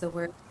Which one? is the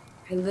word.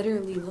 I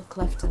literally look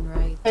left and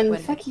right. And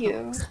fuck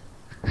you.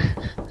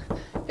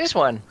 This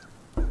one.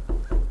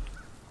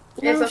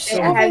 It's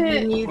okay, I have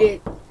you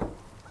muted.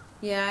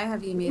 Yeah, I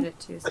have you muted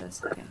too, so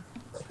that's okay.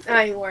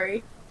 I ain't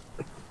worry.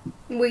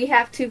 We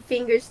have 2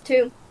 fingers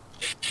too.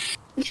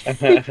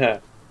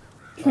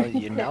 Oh,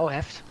 you now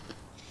have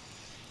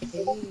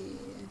to.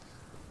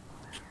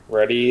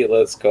 Ready?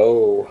 Let's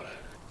go.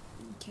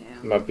 Okay,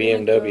 My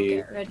BMW.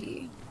 Get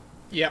ready.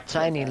 Yep.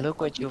 Tiny, look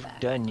what you've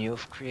done.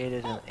 You've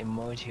created an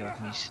emoji of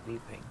me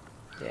sleeping.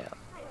 Yeah.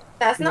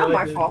 That's not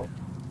my fault.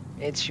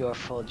 It's your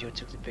fault. You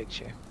took the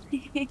picture.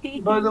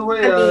 By the way,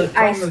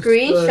 I Thomas,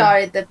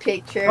 screenshotted the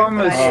picture.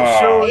 Thomas,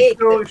 show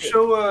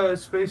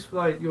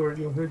Spaceflight your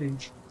hoodie.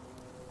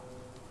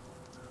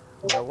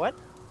 Your what?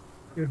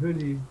 Your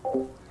hoodie.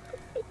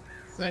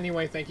 So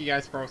anyway, thank you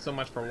guys so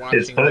much for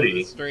watching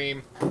the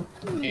stream,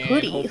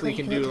 and hopefully we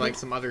can do like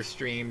some other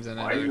streams and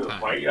another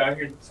time. Why are you out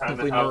here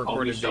Hopefully more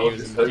recorded videos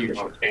in the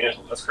future.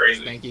 That's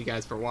crazy. Thank you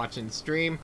guys for watching the stream.